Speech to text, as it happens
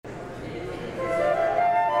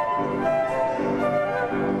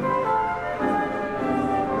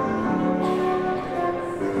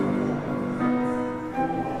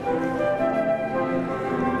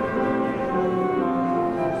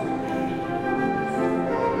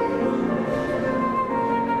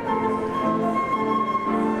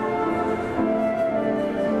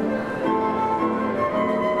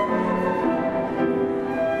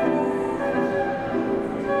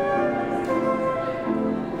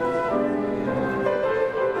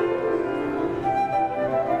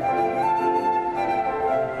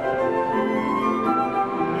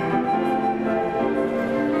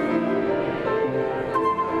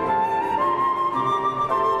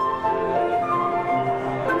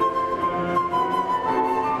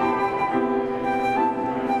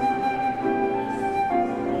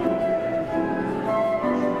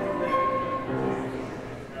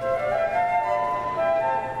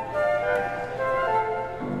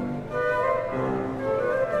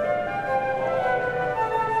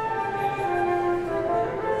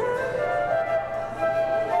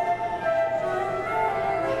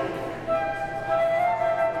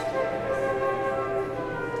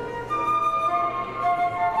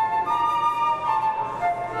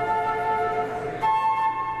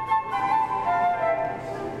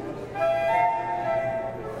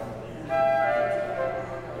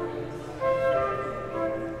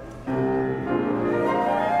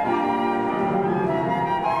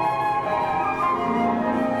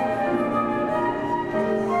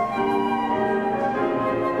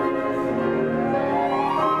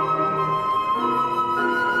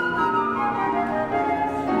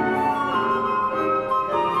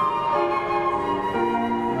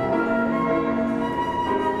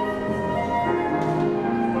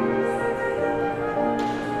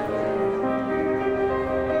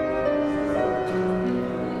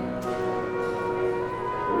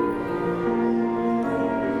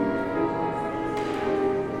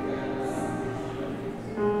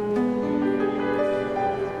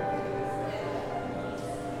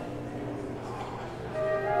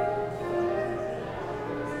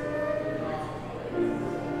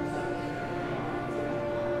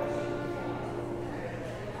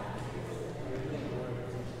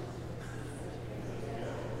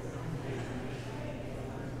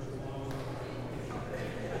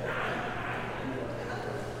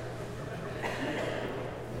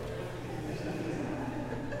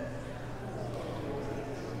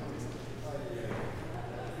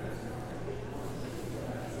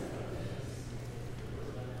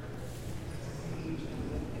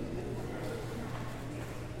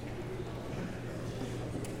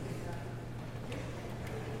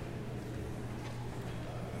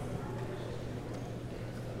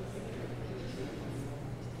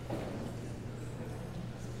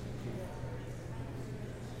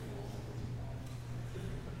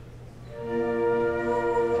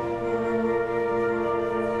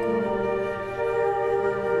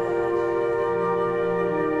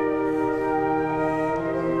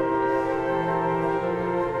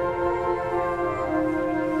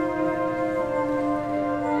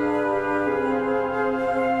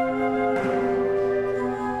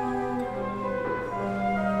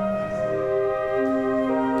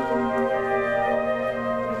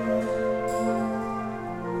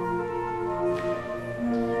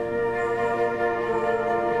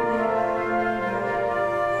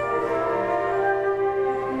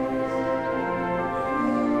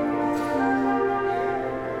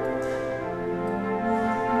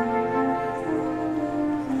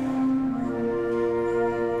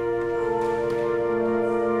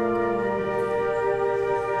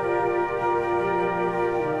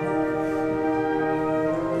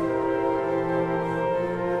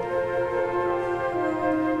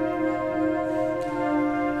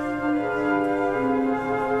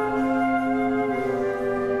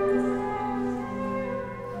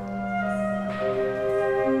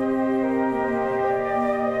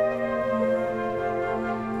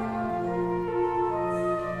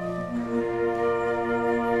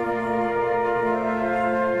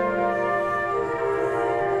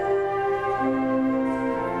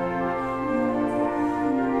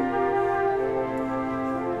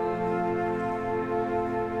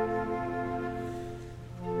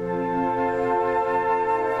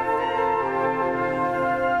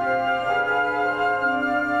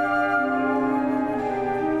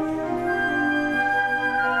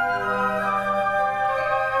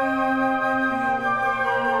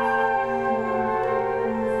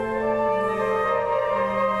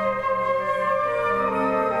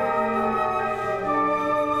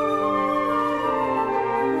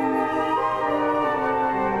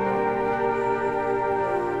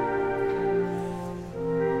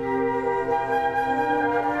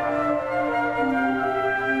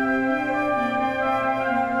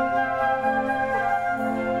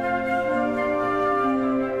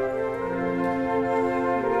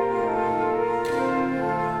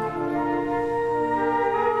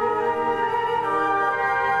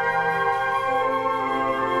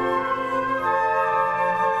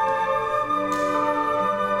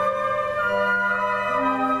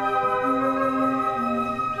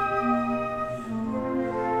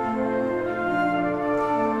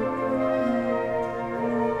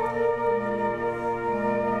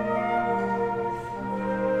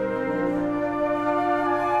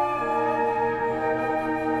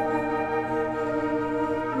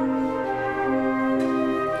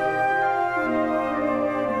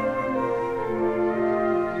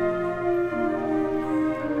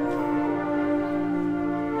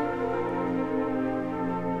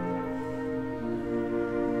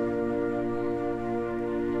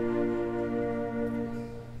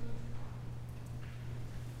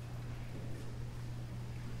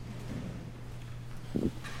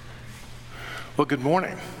Well, good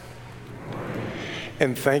morning.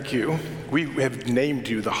 And thank you. We have named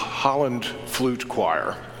you the Holland Flute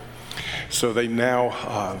Choir. So they now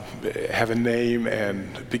have a name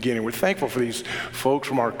and beginning. We're thankful for these folks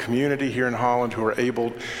from our community here in Holland who are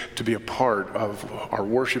able to be a part of our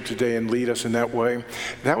worship today and lead us in that way.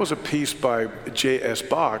 That was a piece by J.S.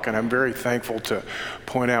 Bach, and I'm very thankful to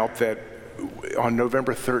point out that on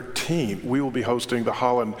November 13th, we will be hosting the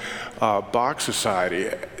Holland Bach Society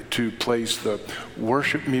to place the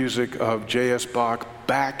worship music of J.S. Bach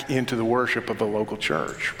back into the worship of the local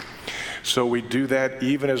church. So we do that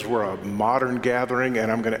even as we're a modern gathering,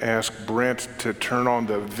 and I'm going to ask Brent to turn on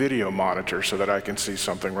the video monitor so that I can see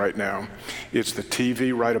something right now. It's the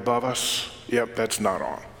TV right above us. Yep, that's not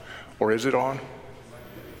on. Or is it on?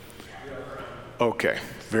 Okay,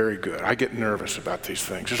 very good. I get nervous about these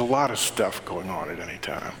things. There's a lot of stuff going on at any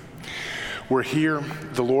time. We're here.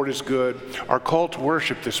 The Lord is good. Our call to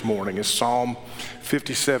worship this morning is Psalm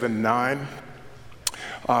 57:9.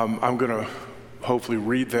 I'm going to hopefully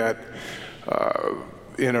read that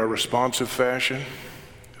in a responsive fashion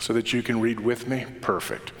so that you can read with me.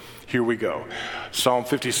 Perfect. Here we go. Psalm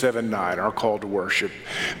 57:9, our call to worship.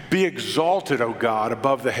 Be exalted, O God,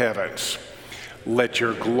 above the heavens. Let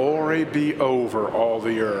your glory be over all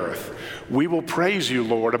the earth. We will praise you,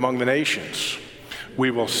 Lord, among the nations. We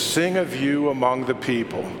will sing of you among the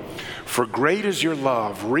people. For great is your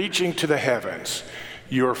love, reaching to the heavens.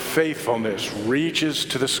 Your faithfulness reaches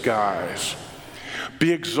to the skies.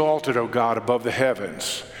 Be exalted, O God, above the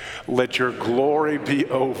heavens. Let your glory be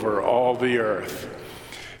over all the earth.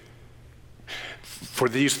 For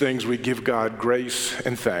these things we give God grace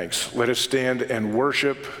and thanks. Let us stand and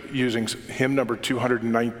worship using hymn number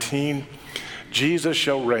 219. Jesus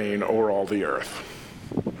shall reign over all the earth.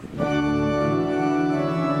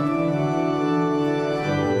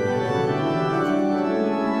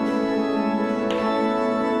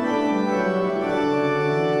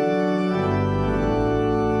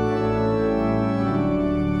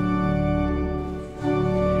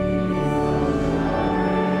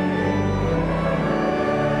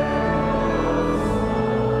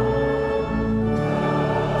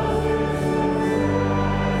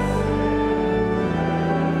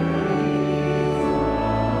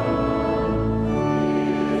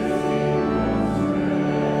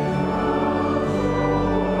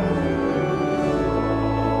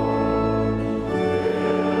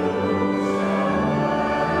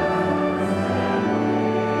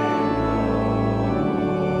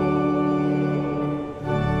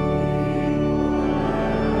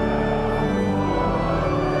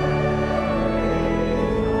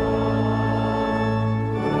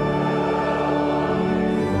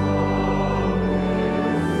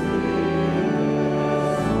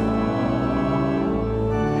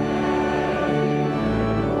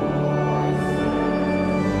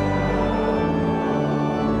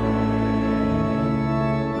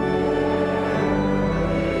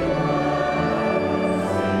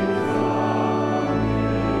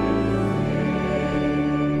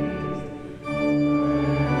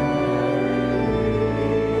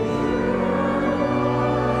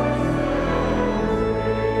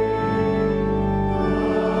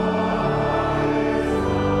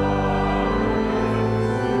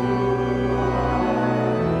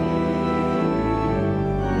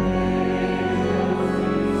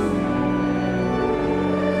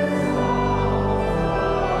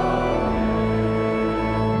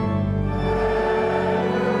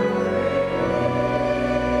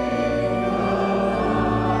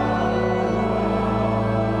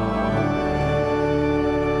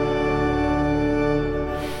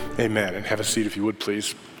 Amen. And have a seat if you would,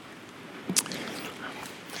 please.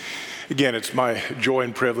 Again, it's my joy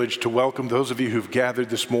and privilege to welcome those of you who've gathered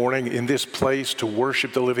this morning in this place to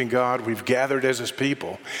worship the living God. We've gathered as his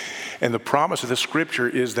people. And the promise of the scripture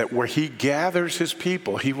is that where he gathers his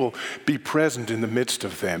people, he will be present in the midst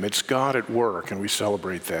of them. It's God at work, and we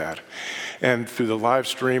celebrate that. And through the live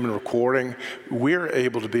stream and recording, we're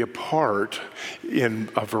able to be a part in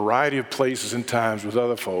a variety of places and times with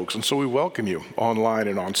other folks. And so we welcome you online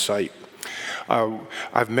and on site.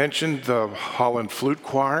 I've mentioned the Holland Flute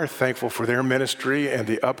Choir, thankful for their ministry, and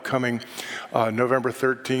the upcoming November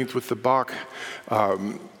 13th with the Bach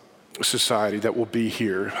Society that will be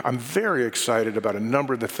here. I'm very excited about a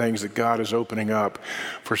number of the things that God is opening up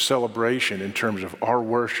for celebration in terms of our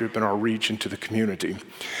worship and our reach into the community.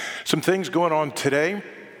 Some things going on today.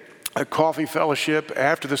 A coffee fellowship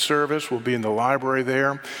after the service will be in the library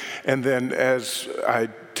there. And then, as I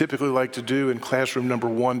typically like to do in classroom number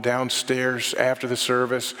 1 downstairs after the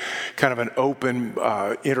service, kind of an open,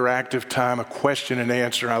 interactive time, a question and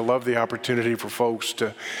answer. I love the opportunity for folks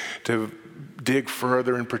to dig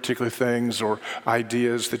further in particular things or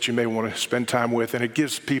ideas that you may want to spend time with, and it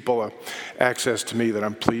gives people access to me that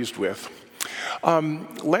I'm pleased with.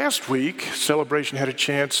 Last week, Celebration had a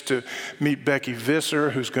chance to meet Becky Visser,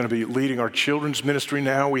 who's going to be leading our children's ministry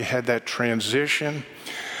now. We had that transition.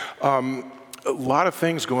 A lot of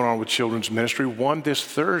things going on with children's ministry. One, this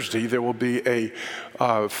Thursday, there will be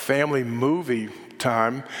a family movie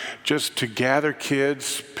time just to gather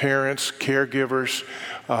kids, parents, caregivers,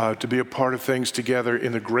 to be a part of things together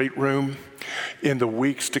in the great room. In the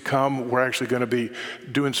weeks to come, we're actually going to be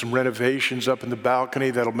doing some renovations up in the balcony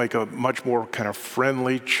that'll make a much more kind of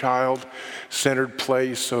friendly, child-centered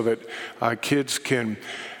place so that kids can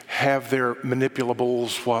have their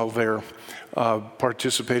manipulables while they're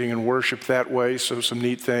participating in worship that way, so some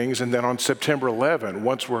neat things. And then on September 11,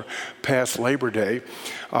 once we're past Labor Day,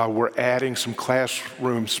 we're adding some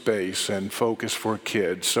classroom space and focus for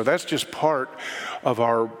kids. So that's just part of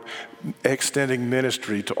our extending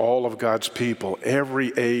ministry to all of God's people,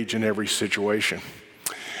 every age and every situation.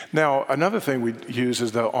 Now, another thing we use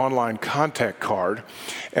is the online contact card,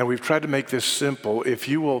 and we've tried to make this simple. If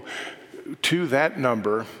you will, to that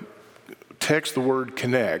number, text the word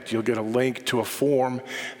connect. You'll get a link to a form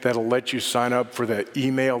that'll let you sign up for the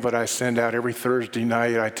email that I send out every Thursday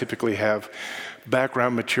night. I typically have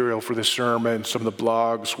background material for the sermon, some of the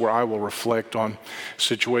blogs where I will reflect on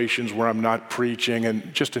situations where I'm not preaching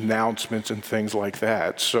and just announcements and things like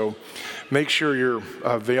that. So make sure you're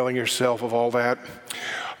availing yourself of all that.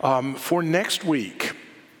 For next week,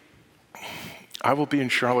 I will be in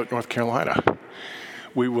Charlotte, North Carolina.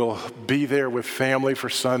 We will be there with family for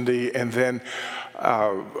Sunday, and then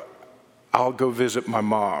I'll go visit my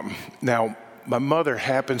mom. Now, my mother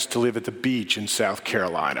happens to live at the beach in South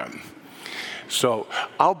Carolina. So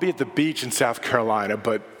I'll be at the beach in South Carolina,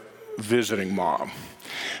 but visiting mom.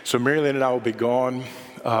 So Marilyn and I will be gone.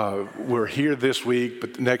 We're here this week,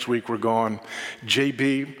 but next week we're gone.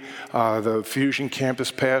 JB, the Fusion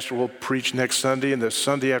campus pastor, will preach next Sunday, and the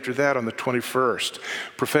Sunday after that on the 21st,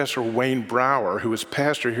 Professor Wayne Brower, who was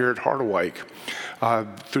pastor here at Harderwyk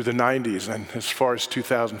through the 90s, and as far as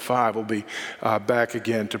 2005, will be back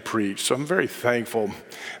again to preach. So I'm very thankful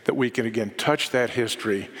that we can again touch that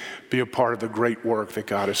history, be a part of the great work that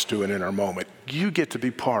God is doing in our moment. You get to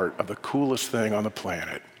be part of the coolest thing on the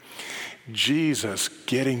planet. Jesus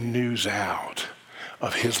getting news out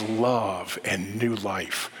of his love and new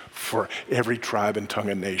life for every tribe and tongue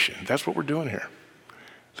and nation. That's what we're doing here.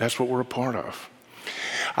 That's what we're a part of.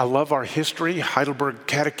 I love our history, Heidelberg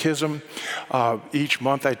Catechism. Each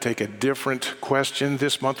month I take a different question.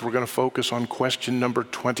 This month we're going to focus on question number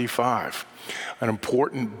 25, an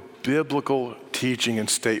important biblical teaching and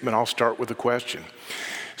statement. I'll start with a question.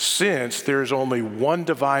 Since there is only one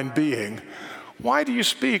divine being, why do you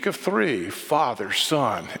speak of three, Father,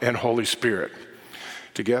 Son, and Holy Spirit?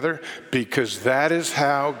 Together, because that is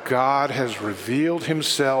how God has revealed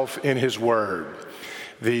himself in his word.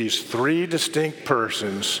 These three distinct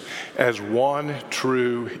persons as one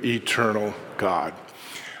true eternal God.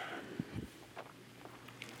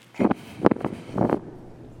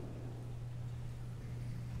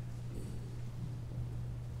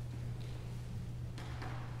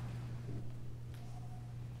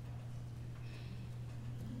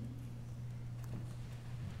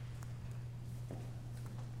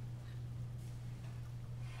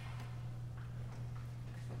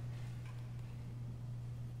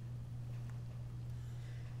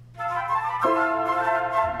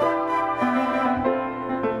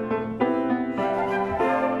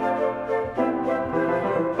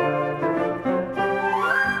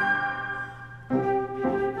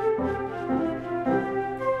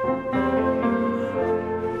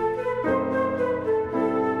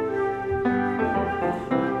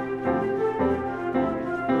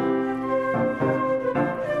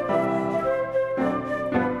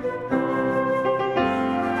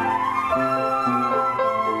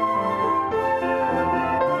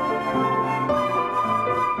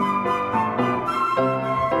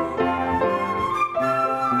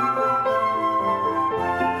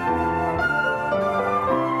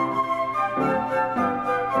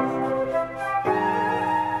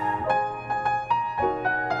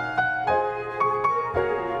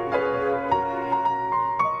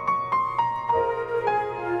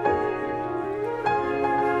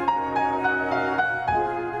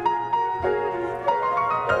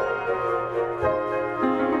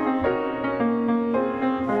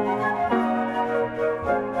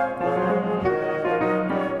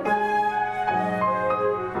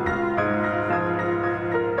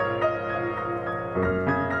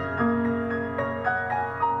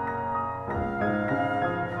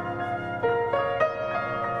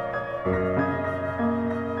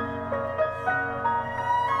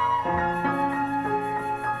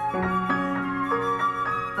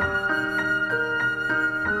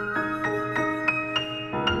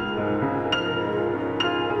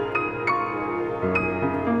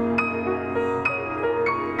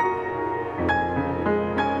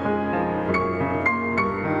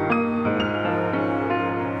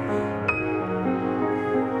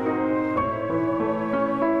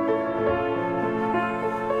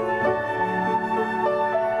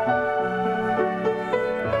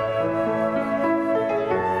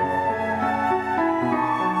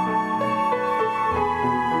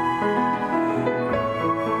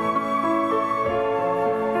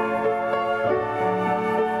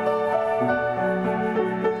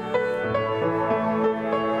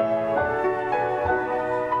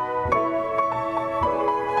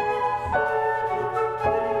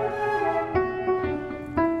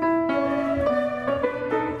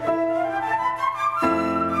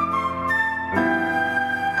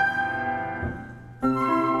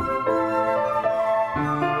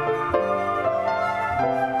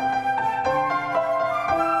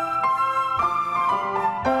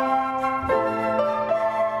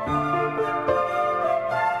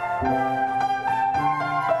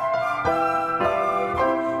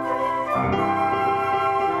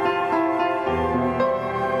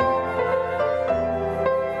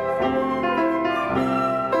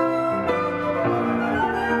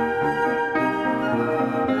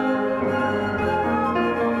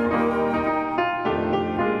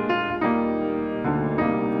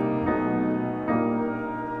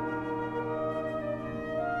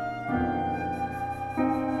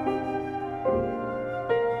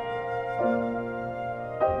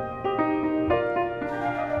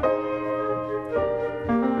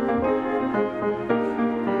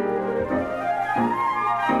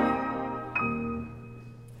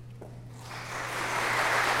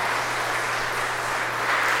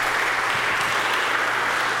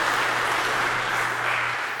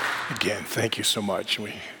 again, thank you so much.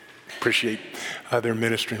 We appreciate their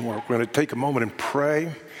ministering work. We're going to take a moment and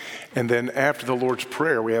pray. And then after the Lord's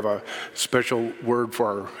Prayer, we have a special word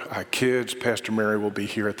for our kids. Pastor Mary will be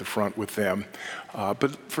here at the front with them.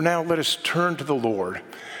 But for now, let us turn to the Lord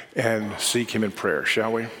and seek him in prayer,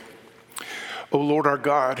 shall we? O Lord, our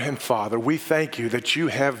God and Father, we thank you that you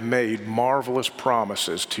have made marvelous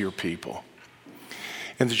promises to your people.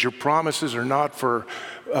 And that your promises are not for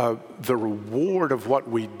the reward of what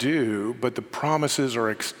we do, but the promises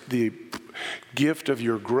are the gift of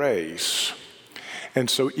your grace. And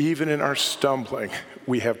so even in our stumbling,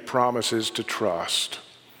 we have promises to trust.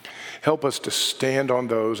 Help us to stand on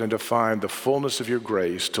those and to find the fullness of your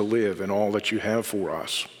grace to live in all that you have for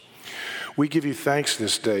us. We give you thanks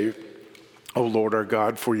this day, O Lord our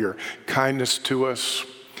God, for your kindness to us.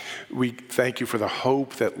 We thank you for the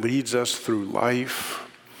hope that leads us through life.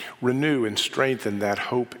 Renew and strengthen that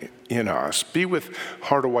hope in us. Be with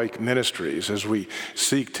Heart Awake Ministries as we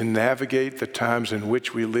seek to navigate the times in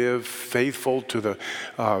which we live, faithful to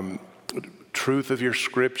the truth of your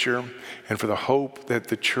scripture and for the hope that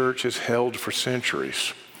the church has held for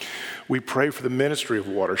centuries. We pray for the ministry of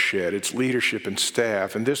Watershed, its leadership and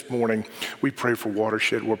staff. And this morning, we pray for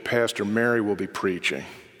Watershed, where Pastor Mary will be preaching.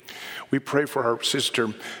 We pray for our sister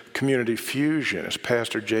community Fusion as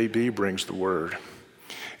Pastor JB brings the word.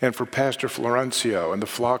 And for Pastor Florencio and the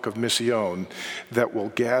flock of Mission that will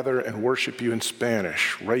gather and worship you in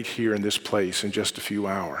Spanish right here in this place in just a few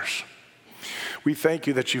hours. We thank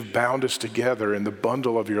you that you've bound us together in the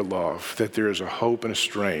bundle of your love, that there is a hope and a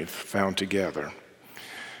strength found together.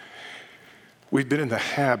 We've been in the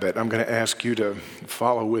habit, I'm going to ask you to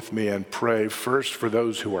follow with me and pray first for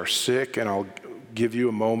those who are sick, and I'll give you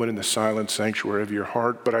a moment in the silent sanctuary of your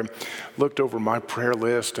heart. But I looked over my prayer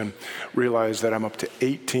list and realized that I'm up to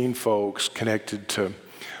 18 folks connected to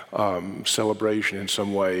Celebration in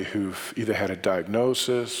some way who've either had a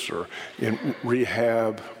diagnosis or in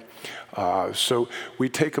rehab. So we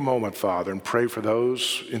take a moment, Father, and pray for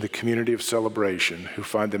those in the community of Celebration who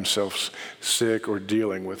find themselves sick or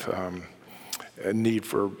dealing with a need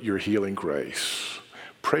for your healing grace.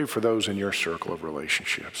 Pray for those in your circle of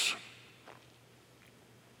relationships.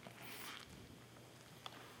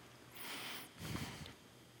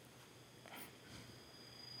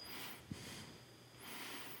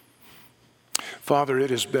 Father, it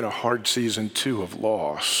has been a hard season, too, of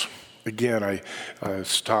loss. Again, I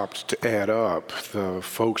stopped to add up the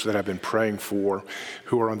folks that I've been praying for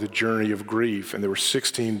who are on the journey of grief, and there were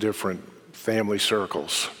 16 different family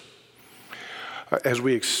circles. As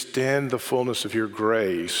we extend the fullness of your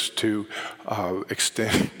grace to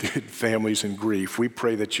extended families in grief, we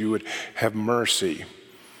pray that you would have mercy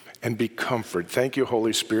and be comfort. Thank you,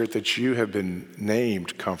 Holy Spirit, that you have been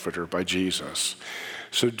named Comforter by Jesus.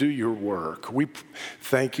 So do your work. We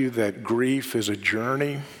thank you that grief is a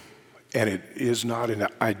journey and it is not an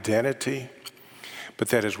identity, but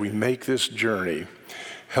that as we make this journey,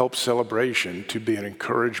 help Celebration to be an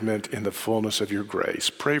encouragement in the fullness of your grace.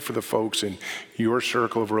 Pray for the folks in your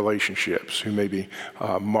circle of relationships who may be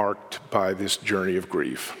marked by this journey of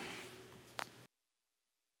grief.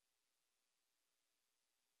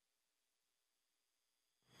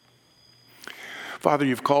 Father,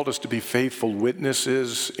 you've called us to be faithful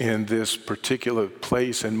witnesses in this particular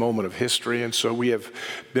place and moment of history, and so we have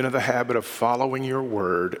been in the habit of following your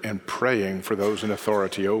word and praying for those in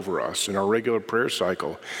authority over us. In our regular prayer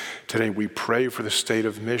cycle today, we pray for the state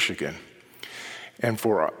of Michigan and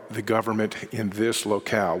for the government in this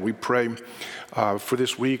locale. We pray for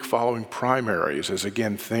this week following primaries as,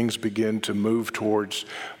 again, things begin to move towards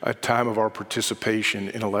a time of our participation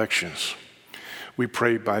in elections. We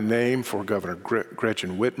pray by name for Governor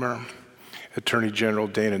Gretchen Whitmer, Attorney General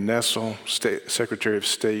Dana Nessel, Secretary of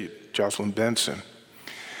State Jocelyn Benson.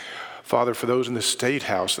 Father, for those in the State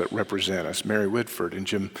House that represent us, Mary Whitford and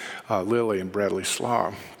Jim Lilly and Bradley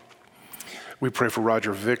Slaw. We pray for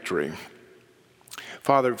Roger Victory.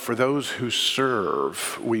 Father, for those who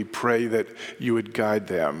serve, we pray that you would guide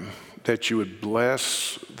them, that you would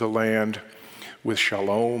bless the land with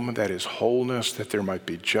shalom, that is wholeness, that there might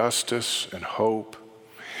be justice and hope,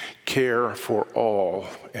 care for all,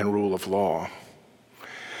 and rule of law.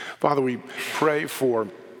 Father, we pray for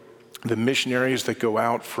the missionaries that go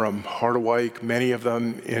out from Heart Awake, many of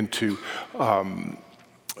them into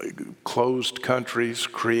closed countries,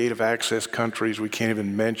 creative access countries. We can't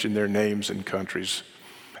even mention their names in countries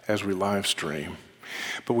as we live stream.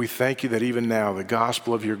 But we thank you that even now the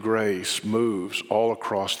gospel of your grace moves all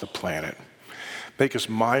across the planet. Make us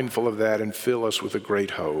mindful of that and fill us with a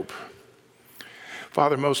great hope.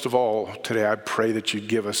 Father, most of all, today I pray that you'd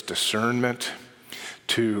give us discernment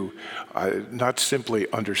to not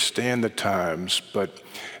simply understand the times, but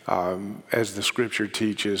as the scripture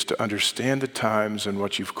teaches, to understand the times and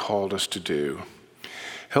what you've called us to do.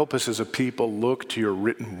 Help us as a people look to your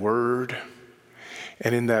written word,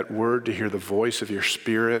 and in that word to hear the voice of your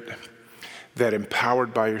Spirit, that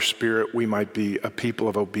empowered by your Spirit we might be a people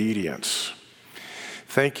of obedience.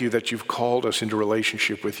 Thank you that you've called us into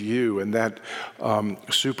relationship with you, and that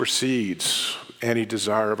supersedes any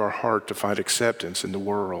desire of our heart to find acceptance in the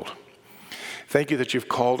world. Thank you that you've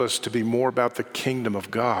called us to be more about the kingdom of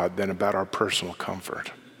God than about our personal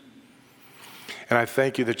comfort. And I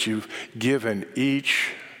thank you that you've given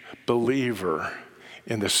each believer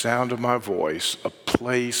in the sound of my voice a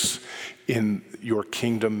place in your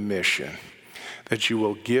kingdom mission, that you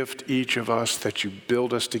will gift each of us, that you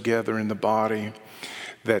build us together in the body,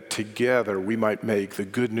 that together we might make the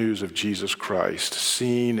good news of Jesus Christ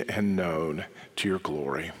seen and known to your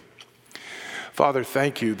glory. Father,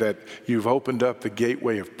 thank you that you've opened up the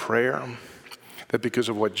gateway of prayer, that because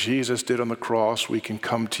of what Jesus did on the cross, we can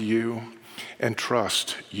come to you and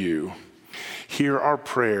trust you. Hear our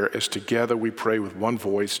prayer as together we pray with one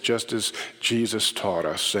voice, just as Jesus taught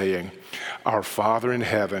us, saying, Our Father in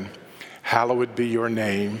heaven, hallowed be your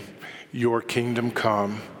name, your kingdom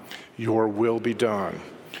come, your will be done,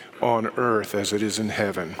 on earth as it is in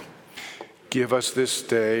heaven. Give us this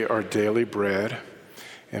day our daily bread,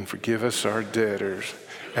 and forgive us our debtors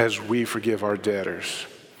as we forgive our debtors.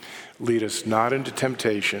 Lead us not into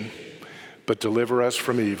temptation, but deliver us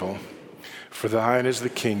from evil. For thine is the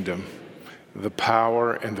kingdom, the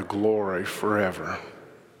power, and the glory forever.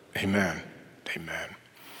 Amen. Amen.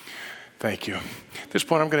 Thank you. At this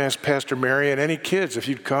point, I'm going to ask Pastor Mary and any kids, if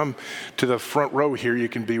you'd come to the front row here, you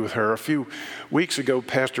can be with her. A few weeks ago,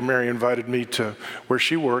 Pastor Mary invited me to where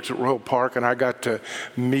she works at Royal Park, and I got to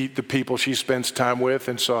meet the people she spends time with,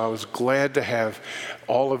 and so I was glad to have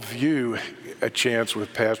all of you a chance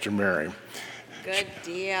with Pastor Mary. Good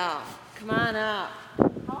deal. Come on up.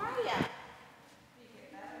 How are you?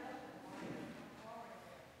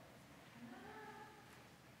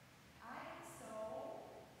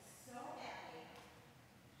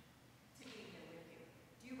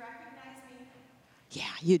 Yeah,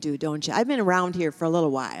 you do, don't you? I've been around here for a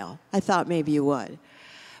little while. I thought maybe you would.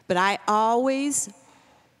 But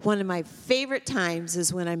one of my favorite times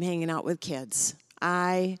is when I'm hanging out with kids.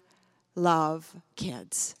 I love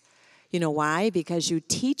kids. You know why? Because you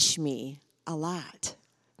teach me a lot.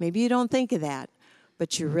 Maybe you don't think of that,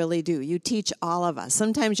 but you really do. You teach all of us.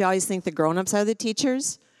 Sometimes you always think the grown-ups are the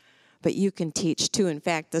teachers, but you can teach too. In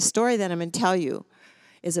fact, the story that I'm going to tell you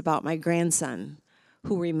is about my grandson,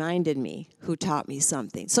 who reminded me, who taught me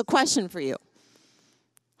something. So question for you.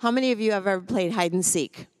 How many of you have ever played hide and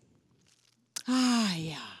seek?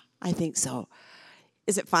 Yeah, I think so.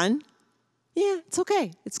 Is it fun? Yeah, it's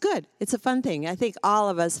okay. It's good. It's a fun thing. I think all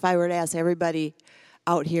of us, if I were to ask everybody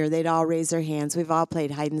out here, they'd all raise their hands. We've all played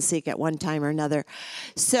hide and seek at one time or another.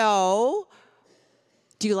 So,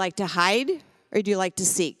 do you like to hide or do you like to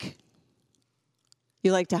seek?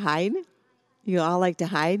 You like to hide? You all like to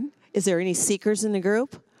hide? Is there any seekers in the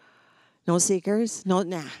group? No seekers? No,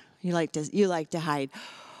 nah. You like to hide.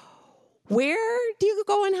 Where do you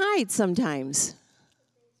go and hide sometimes?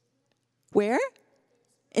 Where?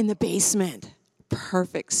 In the basement.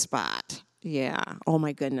 Perfect spot. Yeah. Oh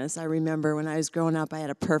my goodness. I remember when I was growing up, I had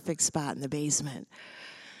a perfect spot in the basement.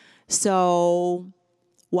 So,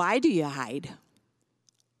 why do you hide?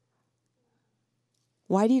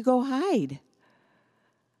 Why do you go hide?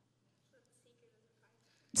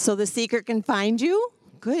 So the seeker can find you?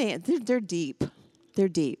 Good answer. They're deep. They're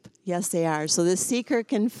deep. Yes, they are. So the seeker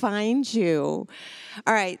can find you.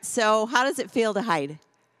 All right. So how does it feel to hide?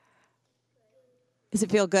 Does it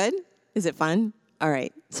feel good? Is it fun? All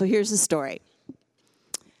right. So here's the story.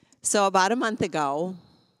 So about a month ago,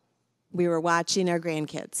 we were watching our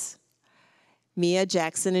grandkids, Mia,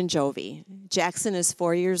 Jackson, and Jovi. Jackson is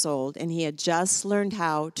 4 years old, and he had just learned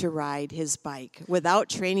how to ride his bike without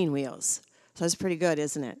training wheels. So that's pretty good,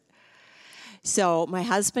 isn't it? So my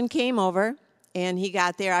husband came over, and he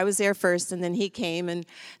got there. I was there first, and then he came. And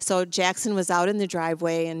so Jackson was out in the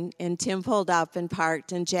driveway, and Tim pulled up and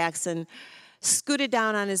parked, and Jackson scooted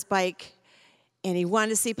down on his bike, and he wanted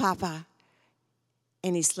to see Papa,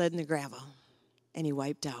 and he slid in the gravel, and he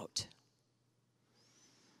wiped out.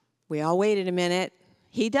 We all waited a minute.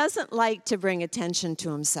 He doesn't like to bring attention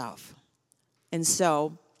to himself. And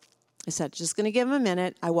so I said, just going to give him a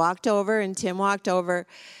minute. I walked over, and Tim walked over,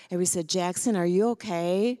 and we said, Jackson, are you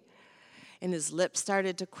okay? And his lips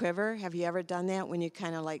started to quiver. Have you ever done that when you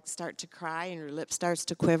kind of like start to cry and your lip starts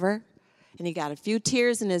to quiver? And he got a few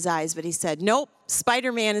tears in his eyes, but he said, nope,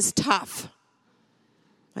 Spider-Man is tough.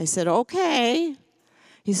 I said, okay.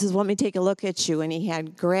 He says, let me take a look at you. And he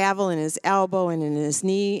had gravel in his elbow and in his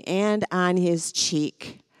knee and on his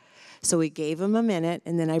cheek. So we gave him a minute,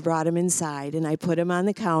 and then I brought him inside, and I put him on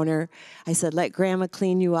the counter. I said, let Grandma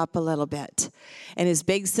clean you up a little bit. And his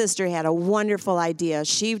big sister had a wonderful idea.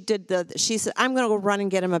 She said, I'm going to go run and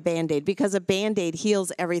get him a Band-Aid, because a Band-Aid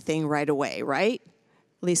heals everything right away, right?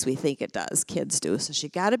 At least we think it does. Kids do. So she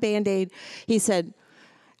got a Band-Aid. He said,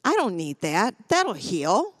 I don't need that. That'll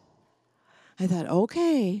heal. I thought,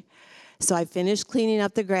 okay. So I finished cleaning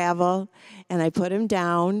up the gravel, and I put him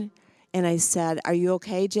down. And I said, are you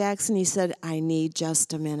okay, Jackson? He said, I need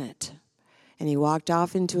just a minute. And he walked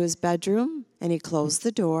off into his bedroom, and he closed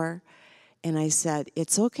the door. And I said,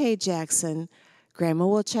 it's okay, Jackson. Grandma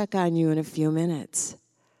will check on you in a few minutes.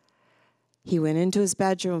 He went into his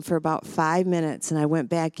bedroom for about 5 minutes, and I went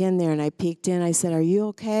back in there, and I peeked in. I said, are you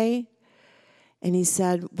okay? And he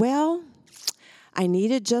said, well, I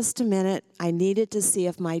needed just a minute. I needed to see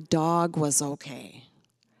if my dog was okay.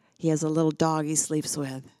 He has a little dog he sleeps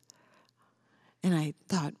with. And I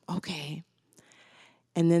thought, okay.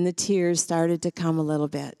 And then the tears started to come a little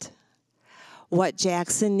bit. What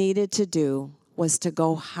Jackson needed to do was to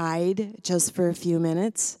go hide just for a few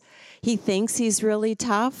minutes. He thinks he's really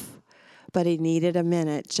tough, but he needed a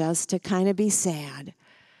minute just to kind of be sad.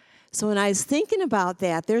 So when I was thinking about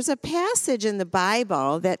that, there's a passage in the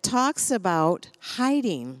Bible that talks about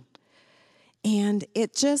hiding. And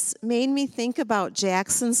it just made me think about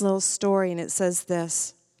Jackson's little story, and it says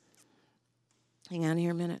this. Hang on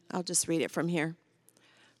here a minute. I'll just read it from here.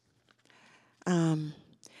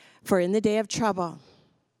 For in the day of trouble,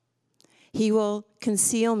 he will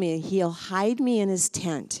conceal me. He'll hide me in his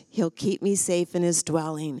tent. He'll keep me safe in his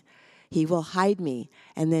dwelling. He will hide me,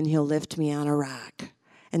 and then he'll lift me on a rock.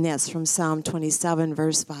 And that's from Psalm 27,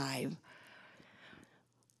 verse 5.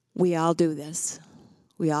 We all do this.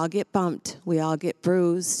 We all get bumped. We all get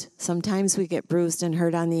bruised. Sometimes we get bruised and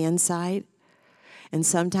hurt on the inside. And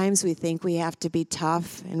sometimes we think we have to be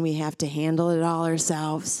tough and we have to handle it all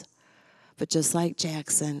ourselves. But just like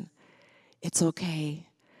Jackson, it's okay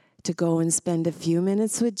to go and spend a few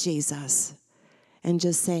minutes with Jesus and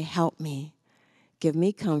just say, help me, give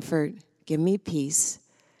me comfort, give me peace,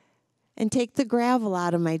 and take the gravel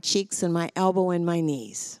out of my cheeks and my elbow and my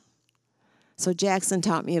knees. So Jackson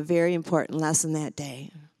taught me a very important lesson that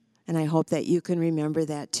day, and I hope that you can remember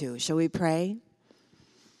that too. Shall we pray?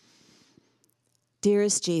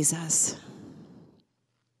 Dearest Jesus,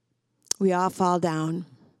 we all fall down,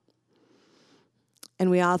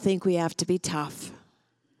 and we all think we have to be tough.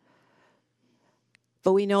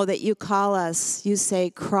 But we know that you call us, you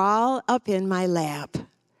say, crawl up in my lap,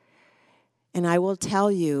 and I will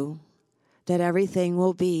tell you that everything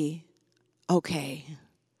will be okay.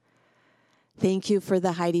 Thank you for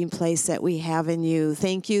the hiding place that we have in you.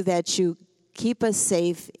 Thank you that you keep us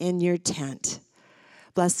safe in your tent.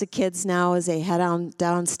 Bless the kids now as they head on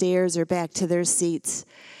downstairs or back to their seats.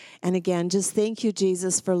 And again, just thank you,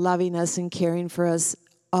 Jesus, for loving us and caring for us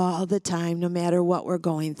all the time, no matter what we're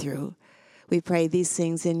going through. We pray these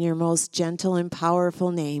things in your most gentle and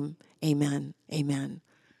powerful name. Amen. Amen.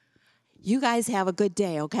 You guys have a good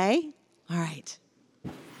day, okay? All right.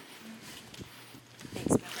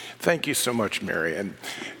 Thanks, Bill. Thank you so much, Mary. And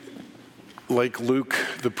like Luke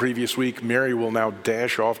the previous week, Mary will now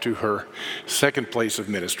dash off to her second place of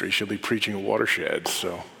ministry. She'll be preaching at Watershed,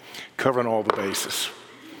 so covering all the bases.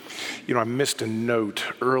 You know, I missed a note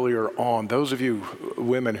earlier on. Those of you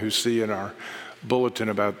women who see in our bulletin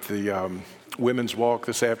about the women's walk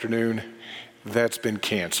this afternoon, that's been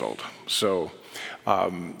canceled. So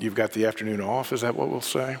you've got the afternoon off, is that what we'll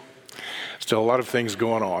say? Still a lot of things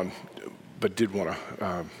going on, but did want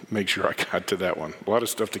to make sure I got to that one. A lot of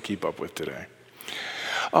stuff to keep up with today.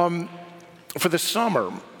 For the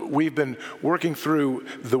summer, we've been working through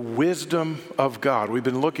the wisdom of God. We've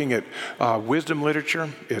been looking at wisdom literature.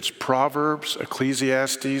 It's Proverbs,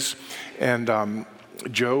 Ecclesiastes, and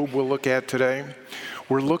Job we'll look at today.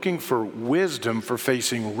 We're looking for wisdom for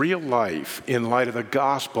facing real life in light of the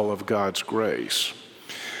gospel of God's grace.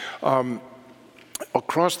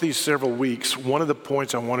 Across these several weeks, one of the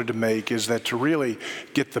points I wanted to make is that to really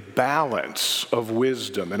get the balance of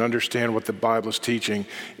wisdom and understand what the Bible is teaching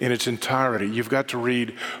in its entirety, you've got to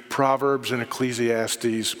read Proverbs and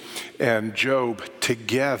Ecclesiastes and Job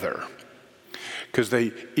together, because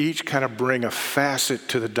they each kind of bring a facet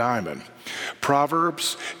to the diamond.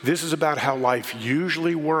 Proverbs, this is about how life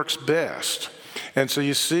usually works best. And so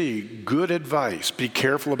you see good advice. Be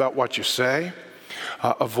careful about what you say.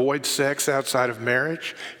 Avoid sex outside of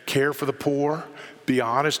marriage. Care for the poor. Be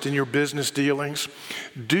honest in your business dealings.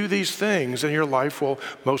 Do these things and your life will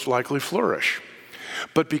most likely flourish.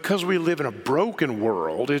 But because we live in a broken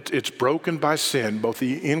world, it's broken by sin, both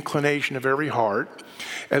the inclination of every heart,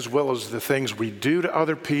 as well as the things we do to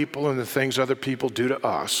other people and the things other people do to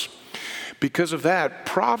us. Because of that,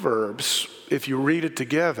 Proverbs, if you read it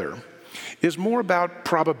together, is more about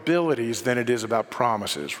probabilities than it is about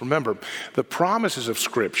promises. Remember, the promises of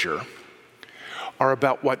Scripture are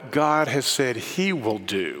about what God has said He will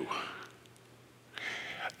do,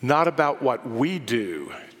 not about what we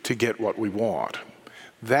do to get what we want.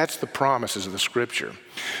 That's the promises of the Scripture.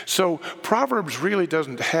 So Proverbs really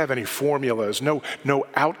doesn't have any formulas, no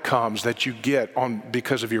outcomes that you get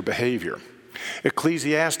because of your behavior.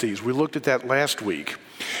 Ecclesiastes, we looked at that last week,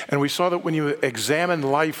 and we saw that when you examine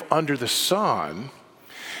life under the sun,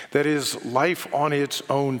 that is, life on its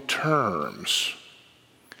own terms,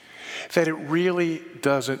 that it really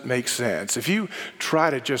doesn't make sense. If you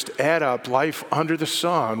try to just add up life under the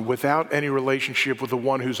sun without any relationship with the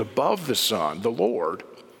one who's above the sun, the Lord,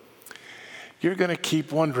 you're going to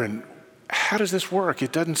keep wondering, how does this work?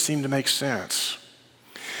 It doesn't seem to make sense.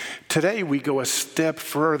 Today we go a step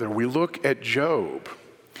further. We look at Job,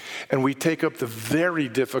 and we take up the very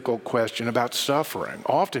difficult question about suffering.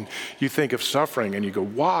 Often you think of suffering and you go,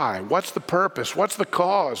 why? What's the purpose? What's the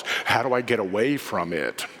cause? How do I get away from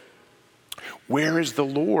it? Where is the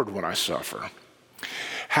Lord when I suffer?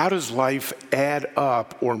 How does life add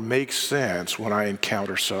up or make sense when I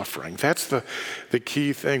encounter suffering? That's the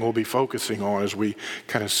key thing we'll be focusing on as we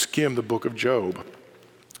kind of skim the book of Job.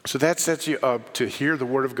 So that sets you up to hear the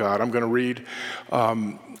Word of God. I'm going to read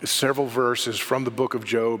several verses from the book of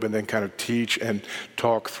Job and then kind of teach and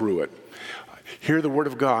talk through it. Hear the Word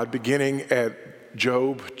of God beginning at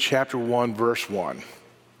Job chapter 1, verse 1.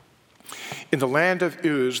 In the land of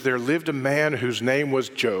Uz there lived a man whose name was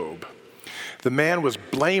Job. The man was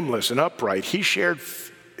blameless and upright. He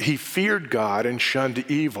feared God and shunned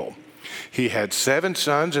evil. He had 7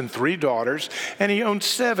 sons and 3 daughters, and he owned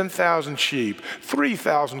 7,000 sheep,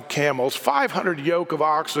 3,000 camels, 500 yoke of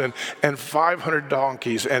oxen, and 500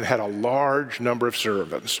 donkeys, and had a large number of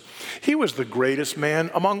servants. He was the greatest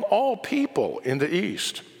man among all people in the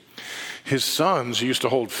East. His sons used to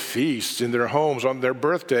hold feasts in their homes on their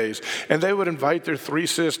birthdays, and they would invite their 3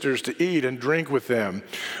 sisters to eat and drink with them.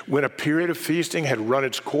 When a period of feasting had run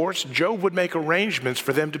its course, Job would make arrangements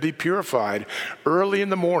for them to be purified. Early in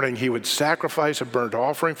the morning, he would sacrifice a burnt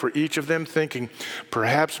offering for each of them, thinking,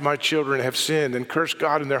 perhaps my children have sinned and cursed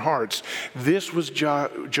God in their hearts. This was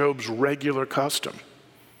Job's regular custom.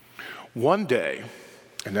 One day,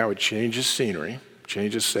 and now it changes scenery,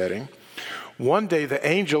 changes setting. One day the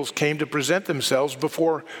angels came to present themselves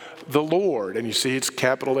before the Lord. And you see it's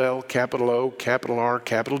capital L, capital O, capital R,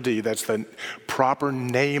 capital D. That's the proper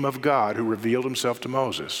name of God who revealed himself to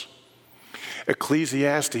Moses.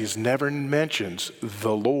 Ecclesiastes never mentions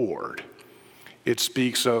the Lord. It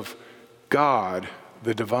speaks of God,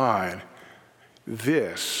 the divine.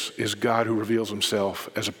 This is God who reveals himself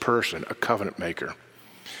as a person, a covenant maker.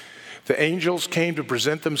 The angels came to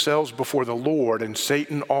present themselves before the Lord, and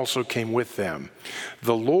Satan also came with them.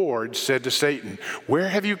 The Lord said to Satan, where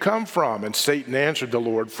have you come from? And Satan answered the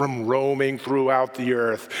Lord, from roaming throughout the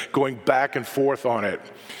earth, going back and forth on it.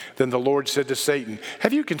 Then the Lord said to Satan,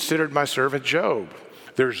 have you considered my servant Job?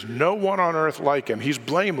 There's no one on earth like him. He's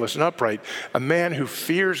blameless and upright, a man who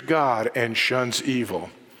fears God and shuns evil.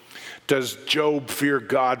 Does Job fear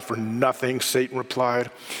God for nothing? Satan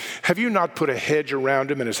replied. Have you not put a hedge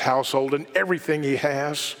around him and his household and everything he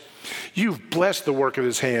has? You've blessed the work of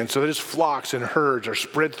his hands so that his flocks and herds are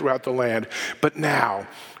spread throughout the land. But now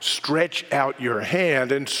stretch out your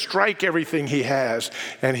hand and strike everything he has,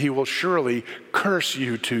 and he will surely curse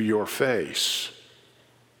you to your face.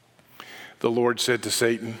 The Lord said to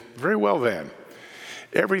Satan, very well then,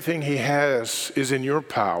 everything he has is in your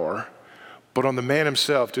power, but on the man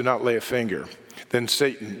himself do not lay a finger. Then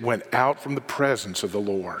Satan went out from the presence of the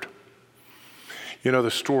Lord. You know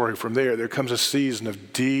the story from there. There comes a season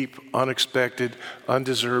of deep, unexpected,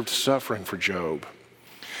 undeserved suffering for Job.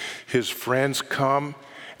 His friends come,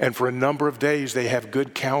 and for a number of days they have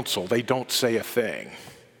good counsel. They don't say a thing.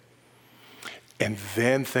 And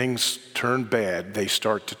then things turn bad. They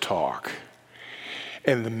start to talk.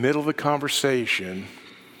 And in the middle of the conversation,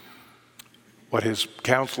 what his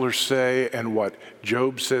counselors say and what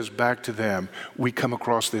Job says back to them, we come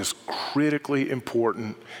across this critically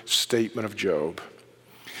important statement of Job.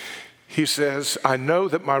 He says, I know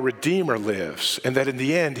that my Redeemer lives, and that in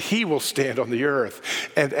the end he will stand on the earth.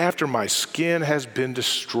 And after my skin has been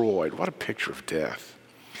destroyed, what a picture of death.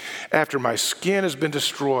 After my skin has been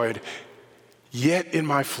destroyed, yet in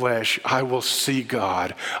my flesh I will see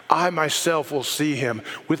God. I myself will see him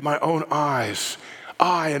with my own eyes.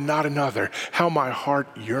 I and not another. How my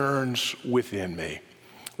heart yearns within me.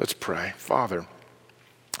 Let's pray. Father,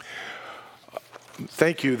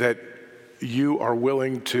 thank you that you are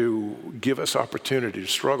willing to give us opportunity to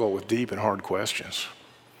struggle with deep and hard questions.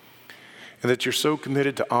 And that you're so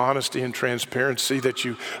committed to honesty and transparency that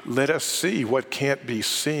you let us see what can't be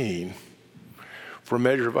seen for a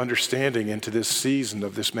measure of understanding into this season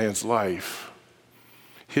of this man's life,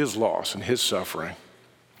 his loss and his suffering.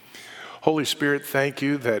 Holy Spirit, thank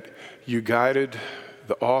you that you guided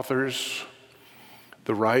the authors,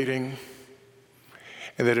 the writing,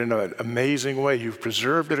 and that in an amazing way you've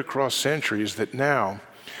preserved it across centuries, that now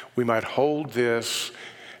we might hold this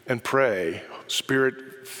and pray,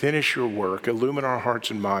 Spirit, finish your work, illumine our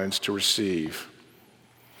hearts and minds to receive.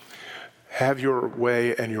 Have your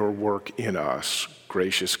way and your work in us,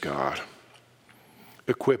 gracious God.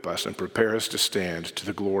 Equip us and prepare us to stand to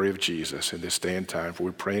the glory of Jesus in this day and time, for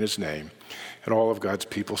we pray in his name. And all of God's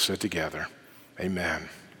people said together, amen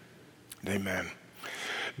and amen.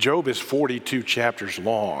 Job is 42 chapters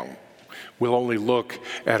long. We'll only look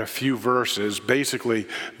at a few verses. Basically,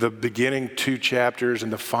 the beginning 2 chapters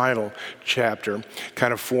and the final chapter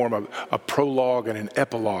kind of form a prologue and an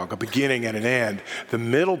epilogue, a beginning and an end. The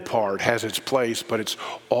middle part has its place, but it's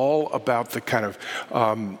all about the kind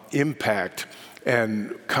of impact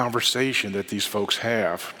and conversation that these folks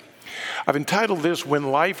have. I've entitled this,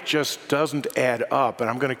 When Life Just Doesn't Add Up, and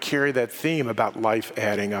I'm going to carry that theme about life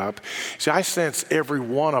adding up. See, I sense every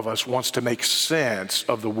one of us wants to make sense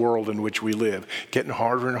of the world in which we live, getting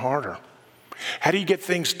harder and harder. How do you get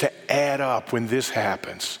things to add up when this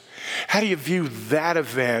happens? How do you view that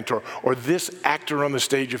event or this actor on the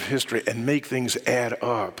stage of history and make things add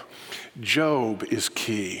up? Job is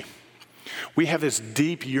key. We have this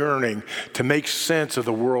deep yearning to make sense of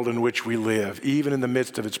the world in which we live, even in the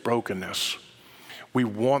midst of its brokenness. We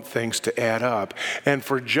want things to add up. And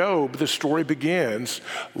for Job, the story begins,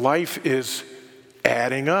 life is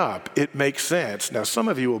adding up. It makes sense. Now, some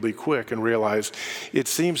of you will be quick and realize it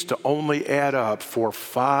seems to only add up for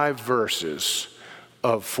 5 verses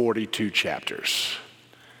of 42 chapters.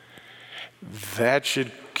 That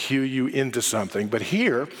should cue you into something. But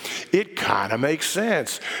here, it kind of makes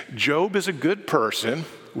sense. Job is a good person.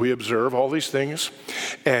 We observe all these things,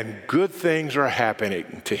 and good things are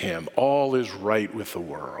happening to him. All is right with the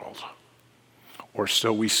world, or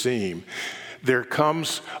so we seem. There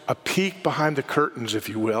comes a peek behind the curtains, if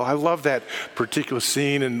you will. I love that particular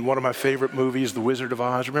scene in one of my favorite movies, The Wizard of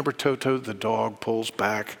Oz. Remember Toto, the dog, pulls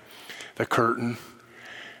back the curtain?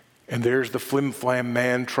 And there's the flim-flam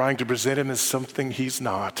man trying to present him as something he's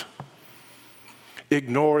not.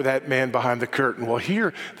 Ignore that man behind the curtain. Well,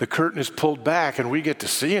 here the curtain is pulled back and we get to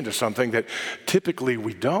see into something that typically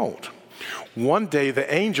we don't. One day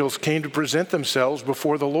the angels came to present themselves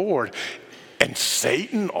before the Lord, and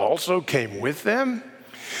Satan also came with them.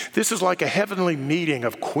 This is like a heavenly meeting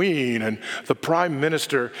of Queen and the Prime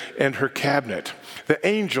Minister and her cabinet. The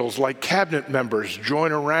angels, like cabinet members,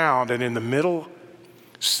 join around, and in the middle,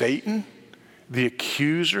 Satan, the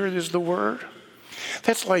accuser is the word.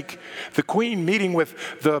 That's like the Queen meeting with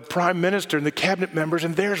the Prime Minister and the cabinet members,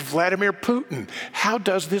 and there's Vladimir Putin. How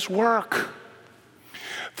does this work?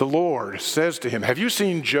 The Lord says to him, have you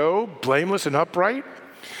seen Job, blameless and upright?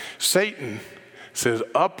 Satan says,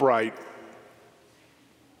 upright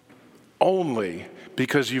only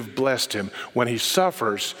because you've blessed him. When he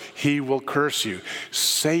suffers, he will curse you.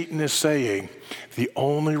 Satan is saying the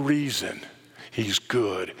only reason he's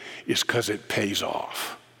good is because it pays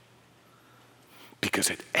off. Because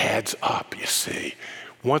it adds up, you see.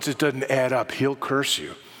 Once it doesn't add up, he'll curse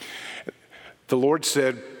you. The Lord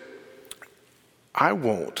said, I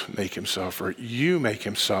won't make him suffer. You make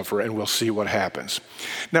him suffer, and we'll see what happens.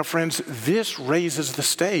 Now, friends, this raises the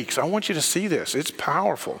stakes. I want you to see this. It's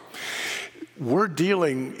powerful. We're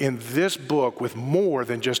dealing in this book with more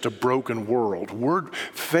than just a broken world. We're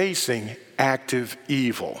facing active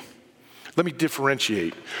evil. Let me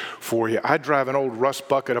differentiate for you. I drive an old rust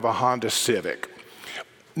bucket of a Honda Civic,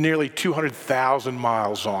 nearly 200,000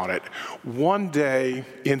 miles on it. One day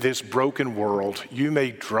in this broken world, you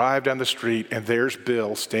may drive down the street and there's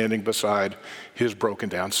Bill standing beside his broken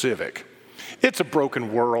down Civic. It's a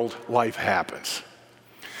broken world. Life happens.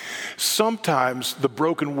 Sometimes the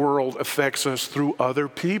broken world affects us through other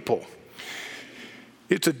people.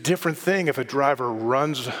 It's a different thing if a driver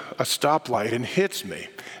runs a stoplight and hits me.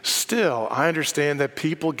 Still, I understand that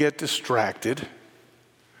people get distracted,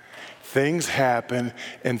 things happen,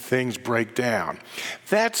 and things break down.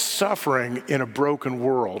 That's suffering in a broken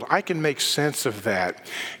world. I can make sense of that.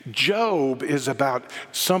 Job is about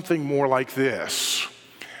something more like this.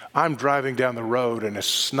 I'm driving down the road and a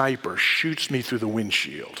sniper shoots me through the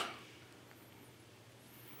windshield.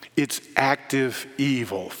 It's active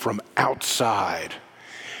evil from outside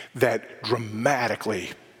that dramatically,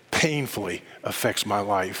 painfully affects my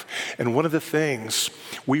life. And one of the things,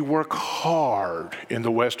 we work hard in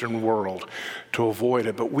the Western world to avoid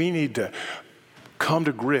it, but we need to come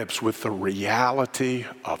to grips with the reality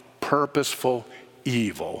of purposeful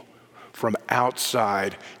evil from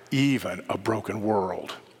outside even a broken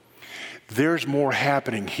world. There's more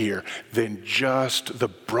happening here than just the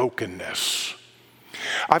brokenness.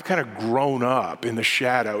 I've kind of grown up in the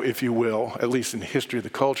shadow, if you will, at least in the history of the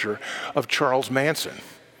culture, of Charles Manson.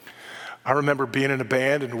 I remember being in a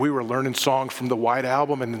band and we were learning songs from the White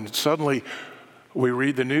Album, and then suddenly we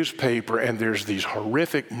read the newspaper and there's these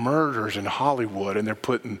horrific murders in Hollywood, and they're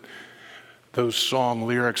putting those song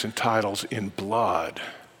lyrics and titles in blood.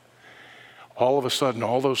 All of a sudden,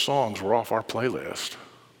 all those songs were off our playlist.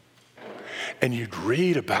 And you'd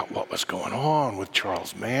read about what was going on with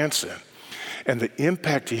Charles Manson and the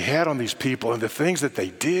impact he had on these people and the things that they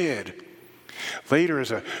did. Later,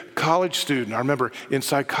 as a college student, I remember in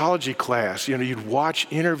psychology class, you'd watch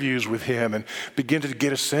interviews with him and begin to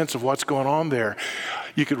get a sense of what's going on there.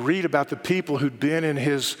 You could read about the people who'd been in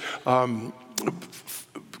his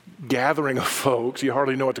gathering of folks, you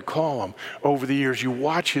hardly know what to call them, over the years. You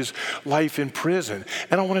watch his life in prison.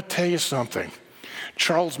 And I want to tell you something.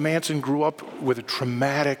 Charles Manson grew up with a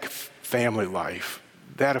traumatic family life.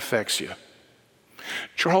 That affects you.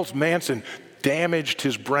 Charles Manson damaged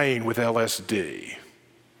his brain with LSD.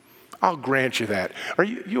 I'll grant you that. Are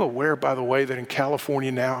you aware, by the way, that in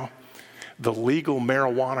California now, the legal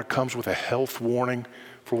marijuana comes with a health warning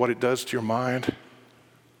for what it does to your mind?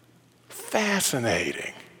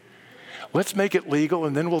 Fascinating. Let's make it legal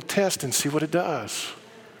and then we'll test and see what it does.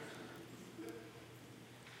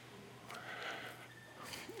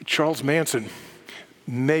 Charles Manson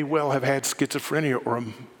may well have had schizophrenia or a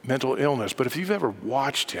mental illness, but if you've ever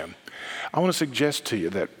watched him, I want to suggest to you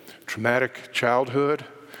that traumatic childhood,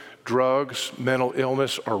 drugs, mental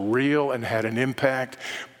illness are real and had an impact,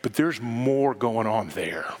 but there's more going on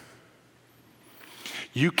there.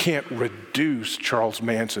 You can't reduce Charles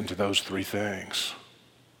Manson to those three things.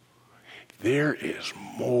 There is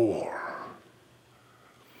more.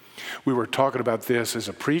 We were talking about this as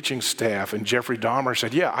a preaching staff, and Jeffrey Dahmer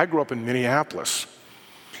said, yeah, I grew up in Minneapolis.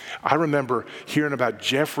 I remember hearing about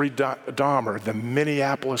Jeffrey Dahmer, the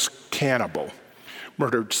Minneapolis cannibal,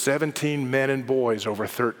 murdered 17 men and boys over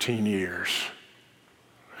 13 years.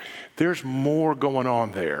 There's more going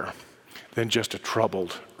on there than just a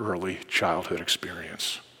troubled early childhood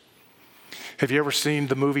experience. Have you ever seen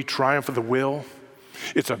the movie Triumph of the Will?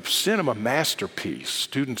 It's a cinema masterpiece.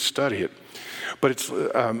 Students study it. But it's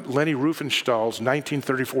Leni Riefenstahl's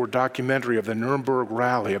 1934 documentary of the Nuremberg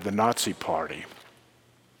Rally of the Nazi Party.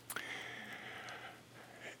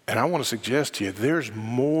 And I want to suggest to you, there's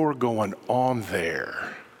more going on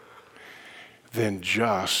there than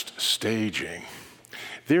just staging.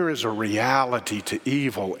 There is a reality to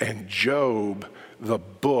evil, and Job, the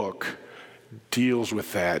book, deals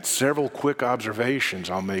with that. Several quick observations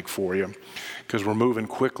I'll make for you, because we're moving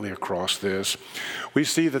quickly across this. We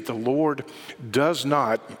see that the Lord does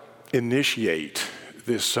not initiate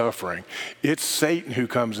this suffering. It's Satan who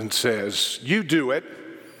comes and says, you do it.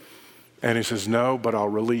 And he says, no, but I'll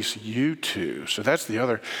release you too. So that's the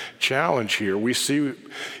other challenge here. We see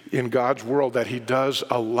in God's world that he does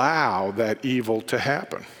allow that evil to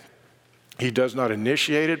happen. He does not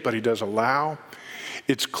initiate it, but he does allow.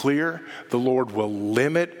 It's clear the Lord will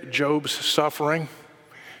limit Job's suffering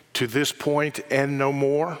to this point and no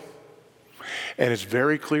more. And it's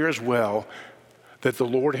very clear as well that the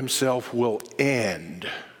Lord himself will end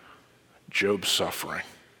Job's suffering.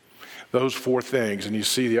 Those four things, and you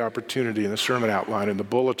see the opportunity in the sermon outline in the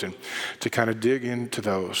bulletin to kind of dig into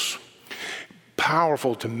those.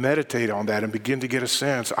 Powerful to meditate on that and begin to get a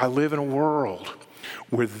sense. I live in a world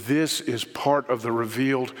where this is part of the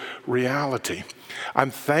revealed reality.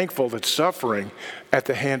 I'm thankful that suffering at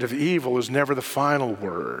the hand of evil is never the final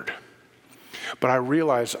word. But I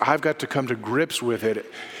realize I've got to come to grips with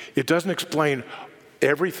it. It doesn't explain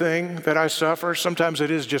everything that I suffer. Sometimes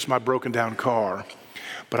it is just my broken down car.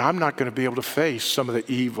 But I'm not going to be able to face some of the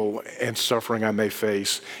evil and suffering I may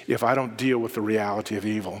face if I don't deal with the reality of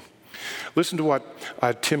evil. Listen to what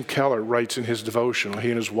Tim Keller writes in his devotional. He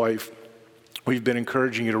and his wife, we've been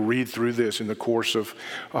encouraging you to read through this in the course of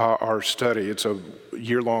our study. It's a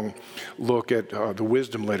year-long look at the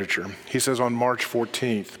wisdom literature. He says on March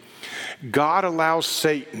 14th, God allows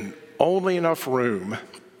Satan only enough room.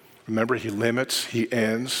 Remember, he limits, he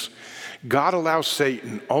ends. God allows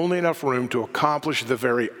Satan only enough room to accomplish the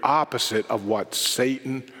very opposite of what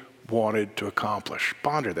Satan wanted to accomplish.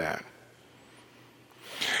 Ponder that.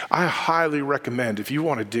 I highly recommend, if you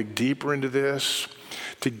want to dig deeper into this,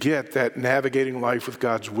 to get that Navigating Life with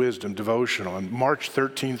God's Wisdom devotional on March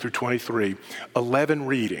 13 through 23, 11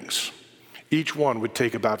 readings. Each one would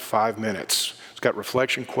take about 5 minutes. It's got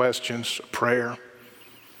reflection questions, prayer.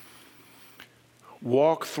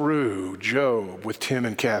 Walk through Job with Tim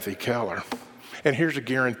and Kathy Keller. And here's a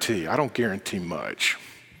guarantee. I don't guarantee much.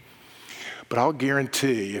 But I'll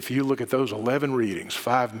guarantee if you look at those 11 readings,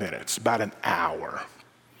 5 minutes, about an hour,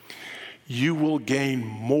 you will gain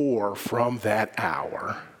more from that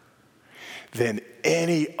hour than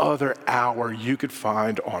any other hour you could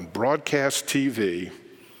find on broadcast TV,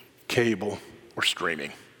 cable, or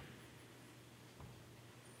streaming.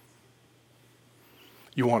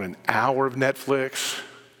 You want an hour of Netflix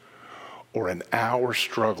or an hour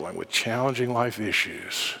struggling with challenging life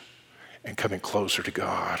issues and coming closer to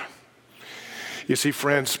God? You see,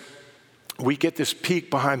 friends, we get this peek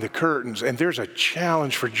behind the curtains, and there's a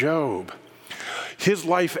challenge for Job. His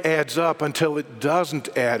life adds up until it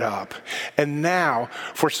doesn't add up. And now,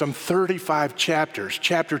 for some 35 chapters,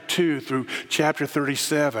 chapter 2 through chapter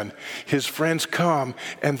 37, his friends come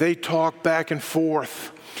and they talk back and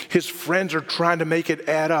forth. His friends are trying to make it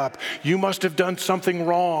add up. You must have done something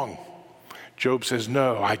wrong. Job says,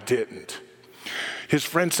 no, I didn't. His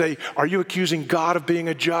friends say, are you accusing God of being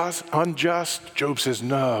unjust? Job says,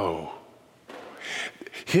 no.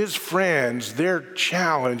 His friends, their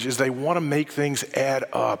challenge is they want to make things add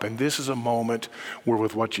up. And this is a moment where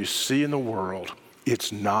with what you see in the world,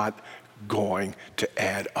 it's not going to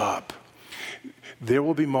add up. There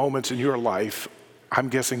will be moments in your life, I'm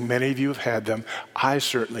guessing many of you have had them, I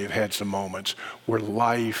certainly have had some moments where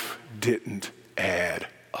life didn't add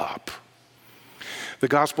up. The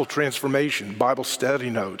Gospel Transformation Bible Study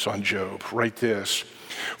Notes on Job write this.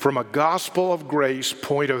 From a gospel of grace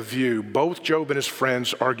point of view, both Job and his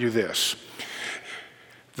friends argue this.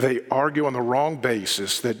 They argue on the wrong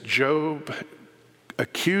basis that Job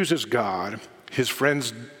accuses God, his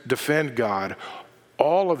friends defend God.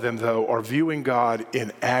 All of them, though, are viewing God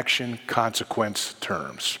in action-consequence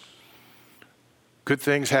terms. Good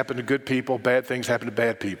things happen to good people, bad things happen to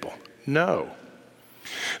bad people. No.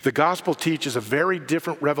 The gospel teaches a very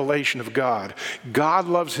different revelation of God. God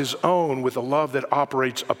loves his own with a love that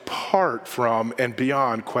operates apart from and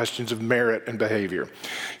beyond questions of merit and behavior.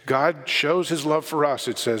 God shows his love for us,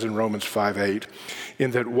 it says in Romans 5:8, in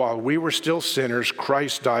that while we were still sinners,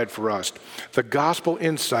 Christ died for us. The gospel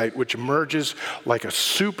insight, which emerges like a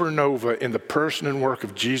supernova in the person and work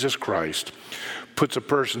of Jesus Christ, puts a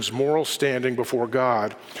person's moral standing before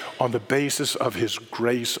God on the basis of his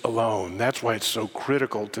grace alone. That's why it's so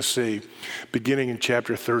critical to see, beginning in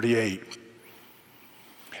chapter 38,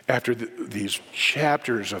 after these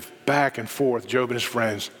chapters of back and forth, Job and his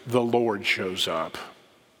friends, the Lord shows up.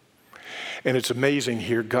 And it's amazing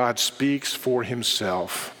here, God speaks for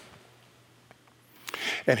himself.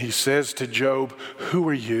 And he says to Job, who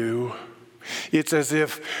are you? It's as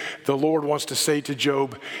if the Lord wants to say to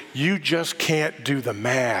Job, you just can't do the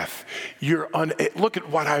math. Look at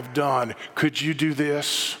what I've done. Could you do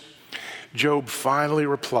this? Job finally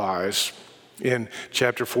replies in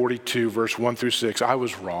chapter 42, verse 1 through 6, I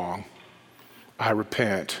was wrong. I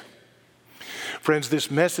repent. Friends, this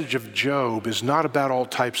message of Job is not about all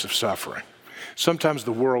types of suffering. Sometimes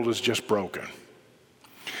the world is just broken.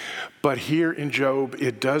 But here in Job,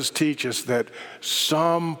 it does teach us that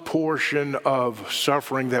some portion of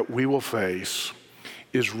suffering that we will face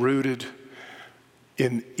is rooted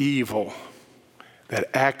in evil that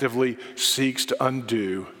actively seeks to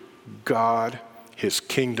undo God, his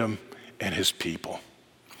kingdom, and his people.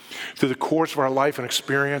 Through the course of our life and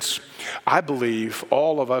experience, I believe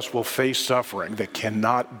all of us will face suffering that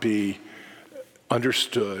cannot be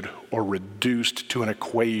understood or reduced to an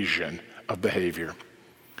equation of behavior.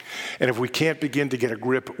 And if we can't begin to get a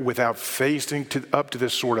grip without facing up to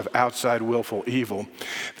this sort of outside willful evil,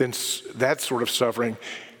 then that sort of suffering,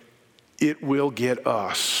 it will get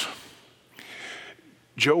us.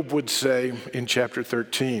 Job would say in chapter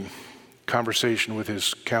 13, conversation with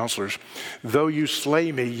his counselors, though you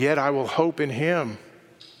slay me, yet I will hope in him.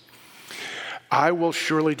 I will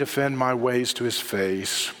surely defend my ways to his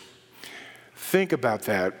face. Think about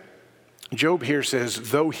that. Job here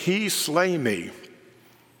says, though he slay me,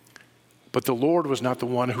 but the Lord was not the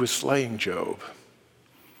one who was slaying Job.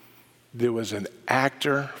 There was an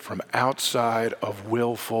actor from outside of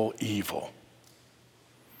willful evil.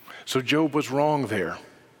 So Job was wrong there.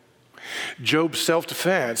 Job's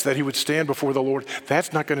self-defense, that he would stand before the Lord,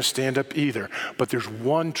 that's not going to stand up either. But there's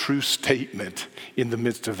one true statement in the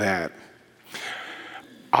midst of that.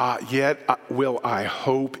 Yet will I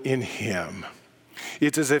hope in him.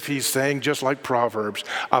 It's as if he's saying, just like Proverbs,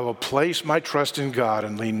 I will place my trust in God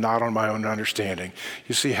and lean not on my own understanding.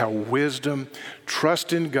 You see how wisdom,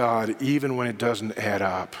 trust in God even when it doesn't add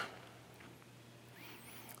up.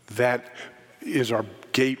 That is our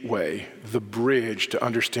gateway, the bridge to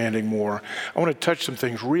understanding more. I want to touch some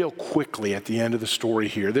things real quickly at the end of the story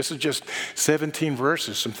here. This is just 17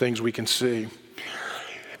 verses, some things we can see.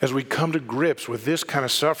 As we come to grips with this kind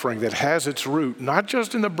of suffering that has its root, not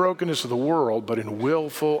just in the brokenness of the world, but in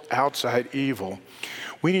willful outside evil,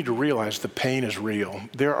 we need to realize the pain is real.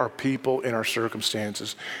 There are people in our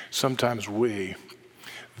circumstances, sometimes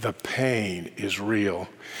the pain is real.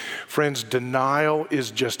 Friends, denial is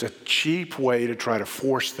just a cheap way to try to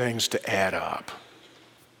force things to add up.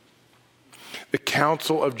 The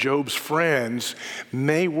counsel of Job's friends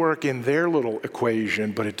may work in their little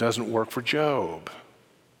equation, but it doesn't work for Job.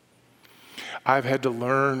 I've had to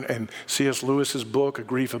learn, and C.S. Lewis's book, A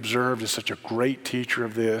Grief Observed, is such a great teacher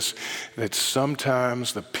of this, that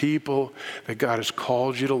sometimes the people that God has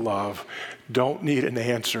called you to love don't need an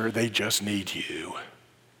answer, they just need you.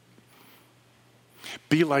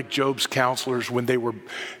 Be like Job's counselors when they were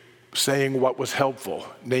saying what was helpful,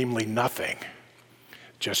 namely nothing.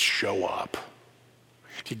 Just show up.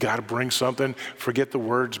 If you got to bring something, forget the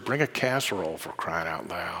words, bring a casserole, for crying out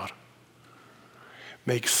loud.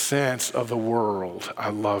 Make sense of the world. I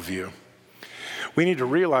love you. We need to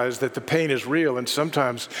realize that the pain is real, and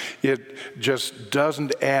sometimes it just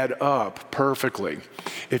doesn't add up perfectly.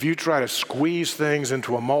 If you try to squeeze things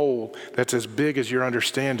into a mold that's as big as your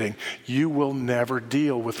understanding, you will never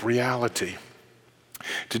deal with reality.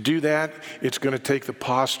 To do that, it's going to take the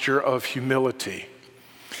posture of humility.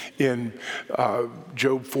 In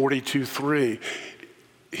Job 42:3,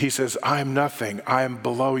 he says, I am nothing, I am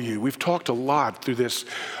below you. We've talked a lot through this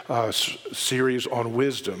series on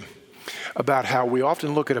wisdom about how we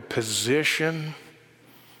often look at a position.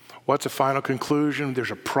 What's a final conclusion?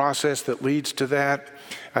 There's a process that leads to that.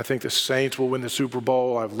 I think the Saints will win the Super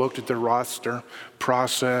Bowl. I've looked at their roster,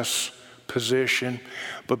 process, position.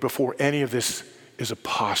 But before any of this is a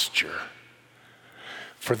posture.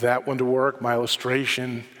 For that one to work, my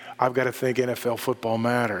illustration, I've got to think NFL football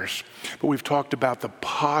matters. But we've talked about the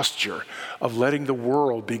posture of letting the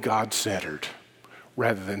world be God-centered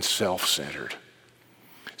rather than self-centered.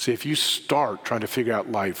 See, if you start trying to figure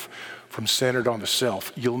out life from centered on the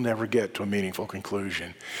self, you'll never get to a meaningful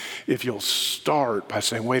conclusion. If you'll start by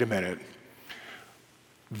saying, wait a minute,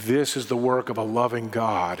 this is the work of a loving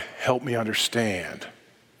God, help me understand.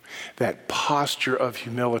 That posture of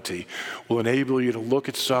humility will enable you to look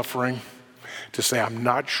at suffering, to say, I'm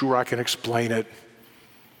not sure I can explain it,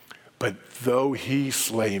 but though he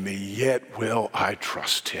slay me, yet will I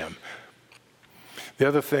trust him. The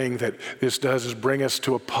other thing that this does is bring us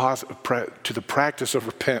to the practice of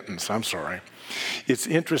repentance. It's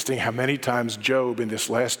interesting how many times Job in this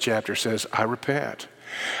last chapter says, I repent.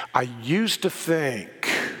 I used to think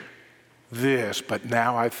this, but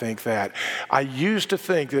now I think that. I used to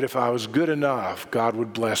think that if I was good enough, God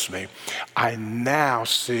would bless me. I now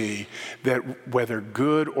see that whether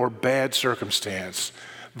good or bad circumstance,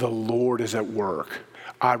 the Lord is at work.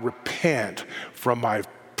 I repent from my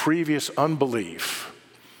previous unbelief,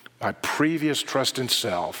 my previous trust in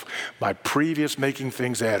self, my previous making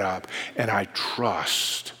things add up, and I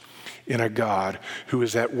trust in a God who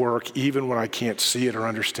is at work even when I can't see it or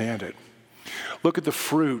understand it. Look at the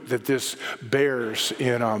fruit that this bears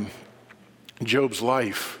in Job's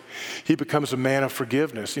life. He becomes a man of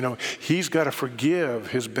forgiveness. He's got to forgive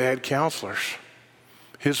his bad counselors,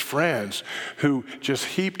 his friends who just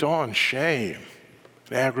heaped on shame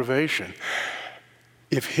and aggravation.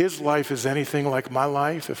 If his life is anything like my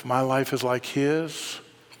life, if my life is like his,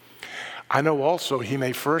 I know also he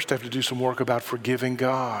may first have to do some work about forgiving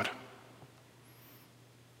God.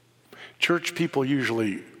 Church people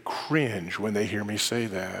usually cringe when they hear me say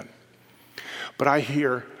that. But I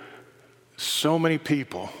hear so many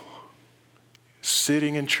people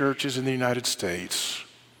sitting in churches in the United States,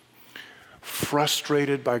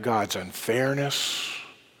 frustrated by God's unfairness,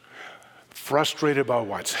 frustrated by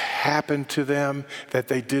what's happened to them that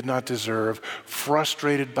they did not deserve,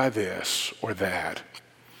 frustrated by this or that.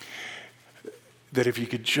 That if you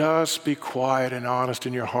could just be quiet and honest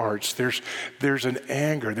in your hearts, there's an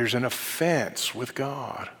anger, there's an offense with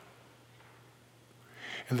God.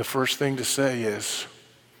 And the first thing to say is,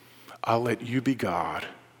 I'll let you be God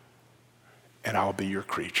and I'll be your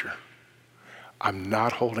creature. I'm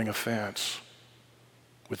not holding offense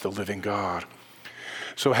with the living God.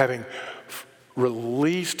 So having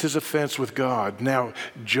released his offense with God, now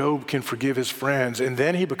Job can forgive his friends, and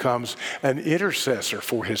then he becomes an intercessor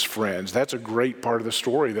for his friends. That's a great part of the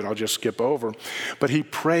story that I'll just skip over. But he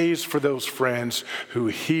prays for those friends who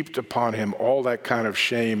heaped upon him all that kind of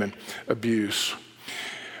shame and abuse.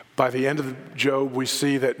 By the end of Job, we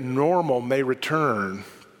see that normal may return.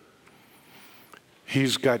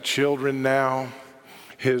 He's got children now.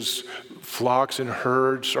 His flocks and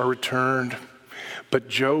herds are returned. But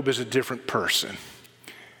Job is a different person.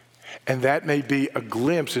 And that may be a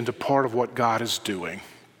glimpse into part of what God is doing.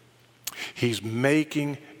 He's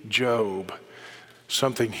making Job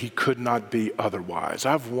something he could not be otherwise.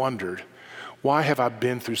 I've wondered, why have I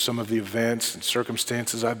been through some of the events and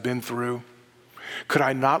circumstances I've been through? Could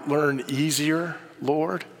I not learn easier,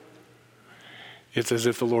 Lord? It's as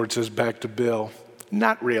if the Lord says back to Bill,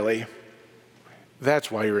 not really. That's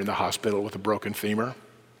why you're in the hospital with a broken femur.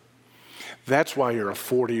 That's why you're a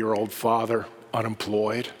 40-year-old father,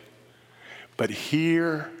 unemployed. But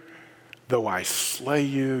here, though I slay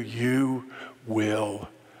you, you will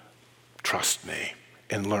trust me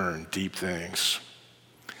and learn deep things.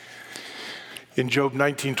 In Job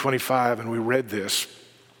 19:25, and we read this,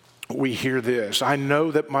 we hear this, I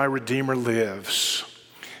know that my Redeemer lives.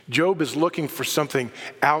 Job is looking for something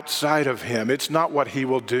outside of him. It's not what he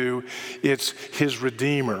will do, it's his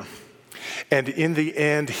Redeemer. And in the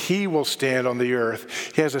end, he will stand on the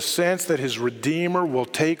earth. He has a sense that his Redeemer will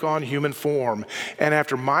take on human form. And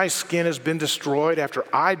after my skin has been destroyed, after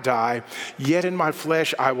I die, yet in my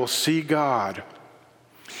flesh I will see God.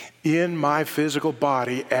 In my physical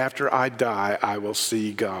body, after I die, I will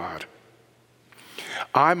see God.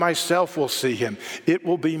 I myself will see him. It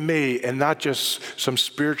will be me and not just some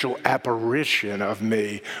spiritual apparition of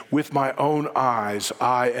me. With my own eyes,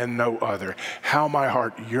 I and no other. How my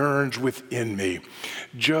heart yearns within me.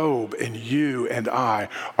 Job and you and I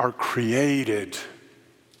are created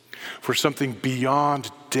for something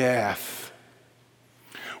beyond death,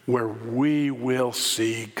 where we will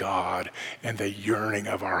see God and the yearning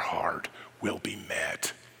of our heart will be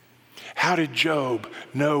met. How did Job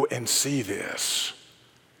know and see this?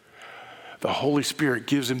 The Holy Spirit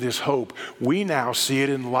gives him this hope. We now see it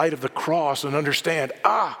in light of the cross and understand,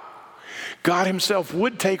 God himself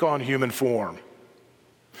would take on human form.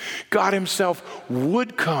 God himself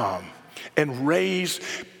would come and raise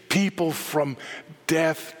people from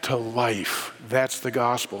death to life. That's the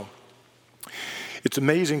gospel. It's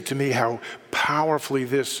amazing to me how powerfully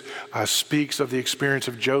this speaks of the experience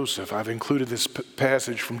of Joseph. I've included this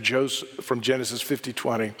passage from Genesis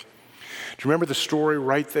 50:20. Do you remember the story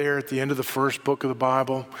right there at the end of the first book of the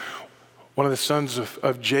Bible? One of the sons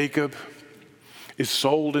of Jacob is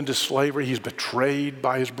sold into slavery. He's betrayed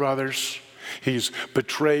by his brothers. He's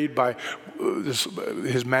betrayed by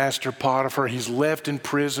his master Potiphar. He's left in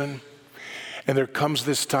prison. And there comes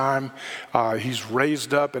this time, he's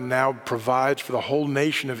raised up and now provides for the whole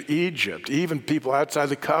nation of Egypt. Even people outside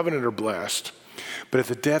the covenant are blessed. But at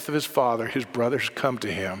the death of his father, his brothers come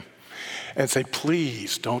to him and say,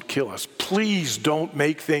 please don't kill us. Please don't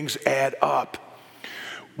make things add up.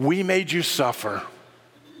 We made you suffer.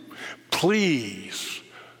 Please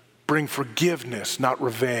bring forgiveness, not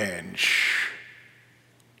revenge.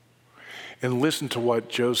 And listen to what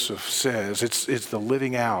Joseph says. It's the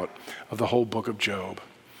living out of the whole book of Job.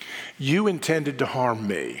 You intended to harm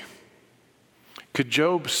me. Could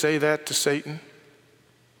Job say that to Satan?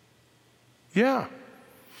 Yeah,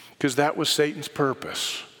 because that was Satan's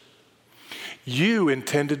purpose. You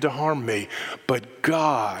intended to harm me, but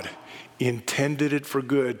God intended it for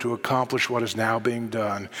good to accomplish what is now being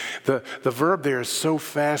done. The verb there is so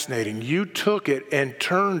fascinating. You took it and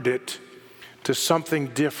turned it to something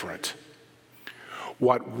different.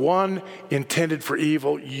 What one intended for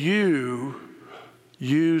evil, you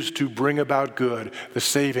used to bring about good, the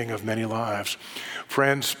saving of many lives.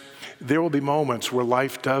 Friends, there will be moments where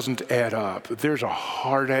life doesn't add up. There's a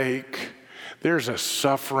heartache, there's a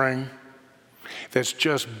suffering that's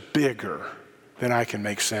just bigger than I can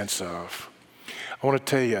make sense of. I want to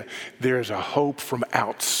tell you, there's a hope from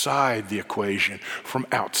outside the equation, from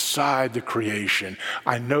outside the creation.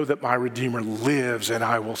 I know that my Redeemer lives and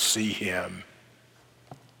I will see him.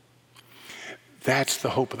 That's the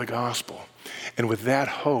hope of the gospel. And with that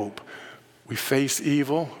hope, we face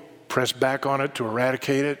evil, press back on it to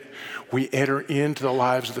eradicate it. We enter into the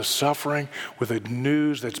lives of the suffering with a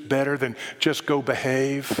news that's better than just go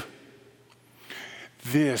behave.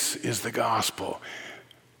 This is the gospel.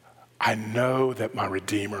 I know that my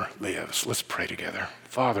Redeemer lives. Let's pray together.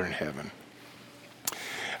 Father in heaven,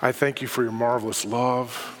 I thank you for your marvelous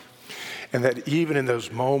love, and that even in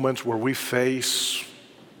those moments where we face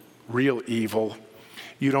real evil.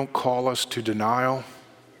 You don't call us to denial,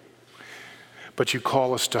 but you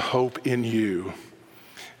call us to hope in you,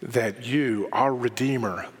 that you, our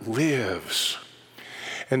Redeemer, lives.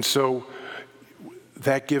 And so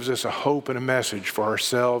that gives us a hope and a message for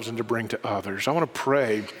ourselves and to bring to others. I want to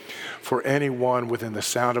pray for anyone within the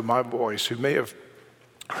sound of my voice who may have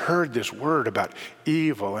heard this word about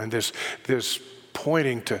evil and this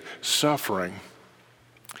pointing to suffering.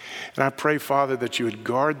 And I pray, Father, that you would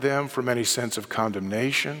guard them from any sense of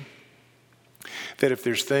condemnation, that if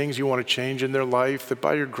there's things you want to change in their life, that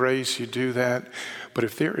by your grace you do that. But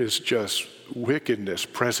if there is just wickedness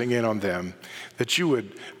pressing in on them, that you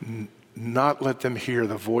would not let them hear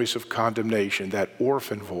the voice of condemnation, that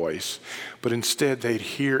orphan voice, but instead they'd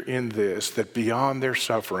hear in this, that beyond their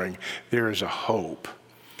suffering, there is a hope.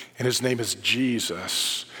 And his name is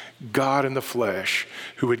Jesus, God in the flesh,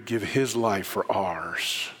 who would give his life for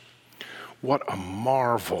ours. What a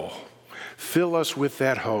marvel. Fill us with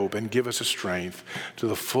that hope and give us a strength to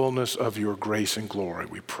the fullness of your grace and glory,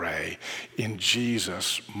 we pray, in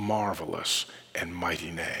Jesus' marvelous and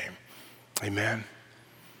mighty name. Amen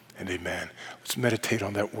and amen. Let's meditate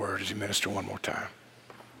on that word as you minister one more time.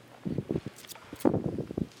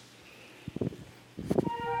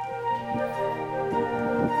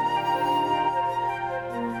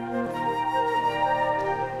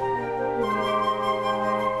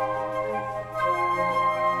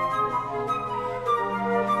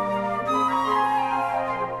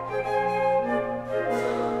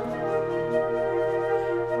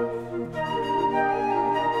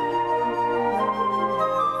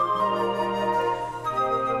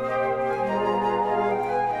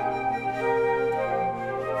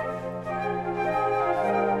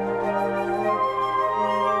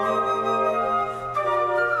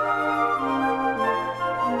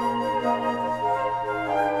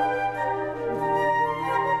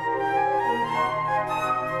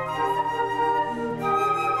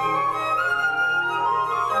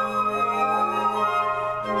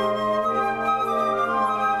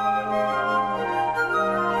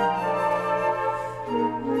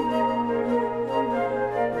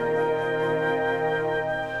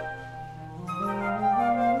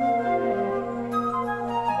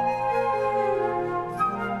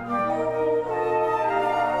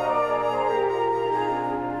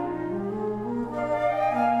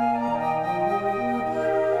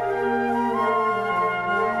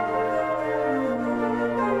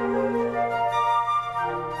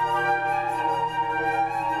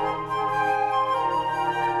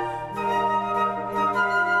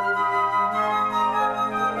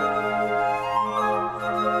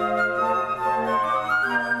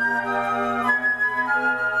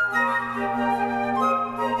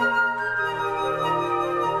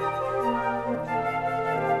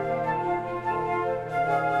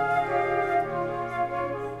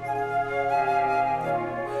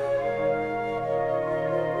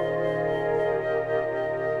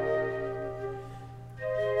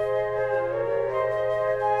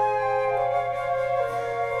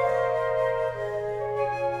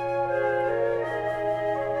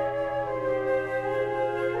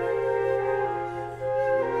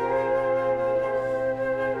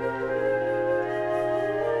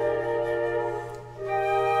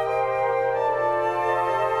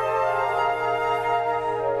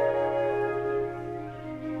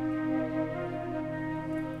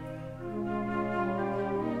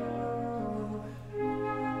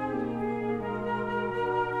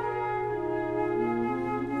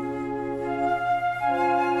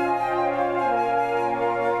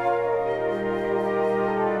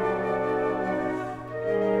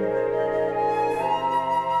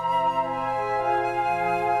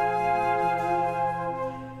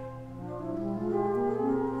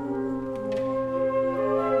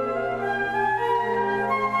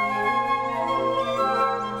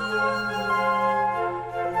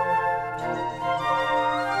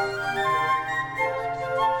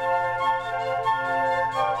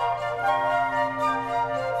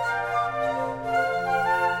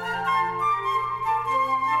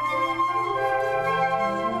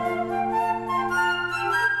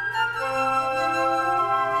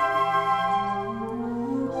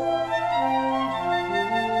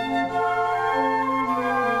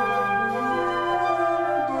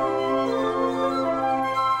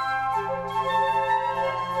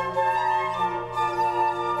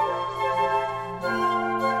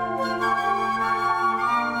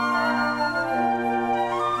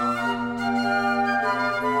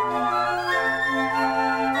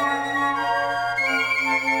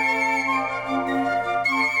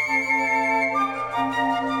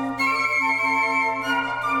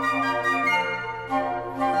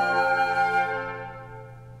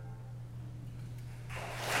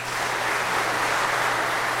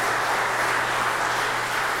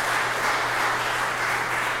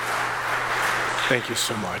 Thank you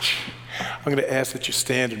so much. I'm going to ask that you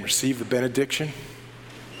stand and receive the benediction.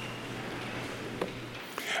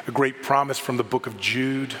 A great promise from the book of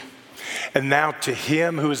Jude. And now to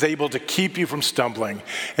him who is able to keep you from stumbling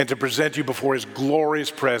and to present you before his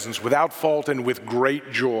glorious presence without fault and with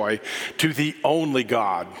great joy, to the only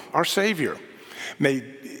God, our Savior. May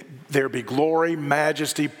there be glory,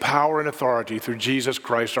 majesty, power, and authority through Jesus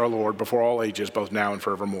Christ our Lord before all ages, both now and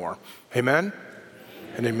forevermore. Amen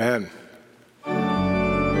and amen.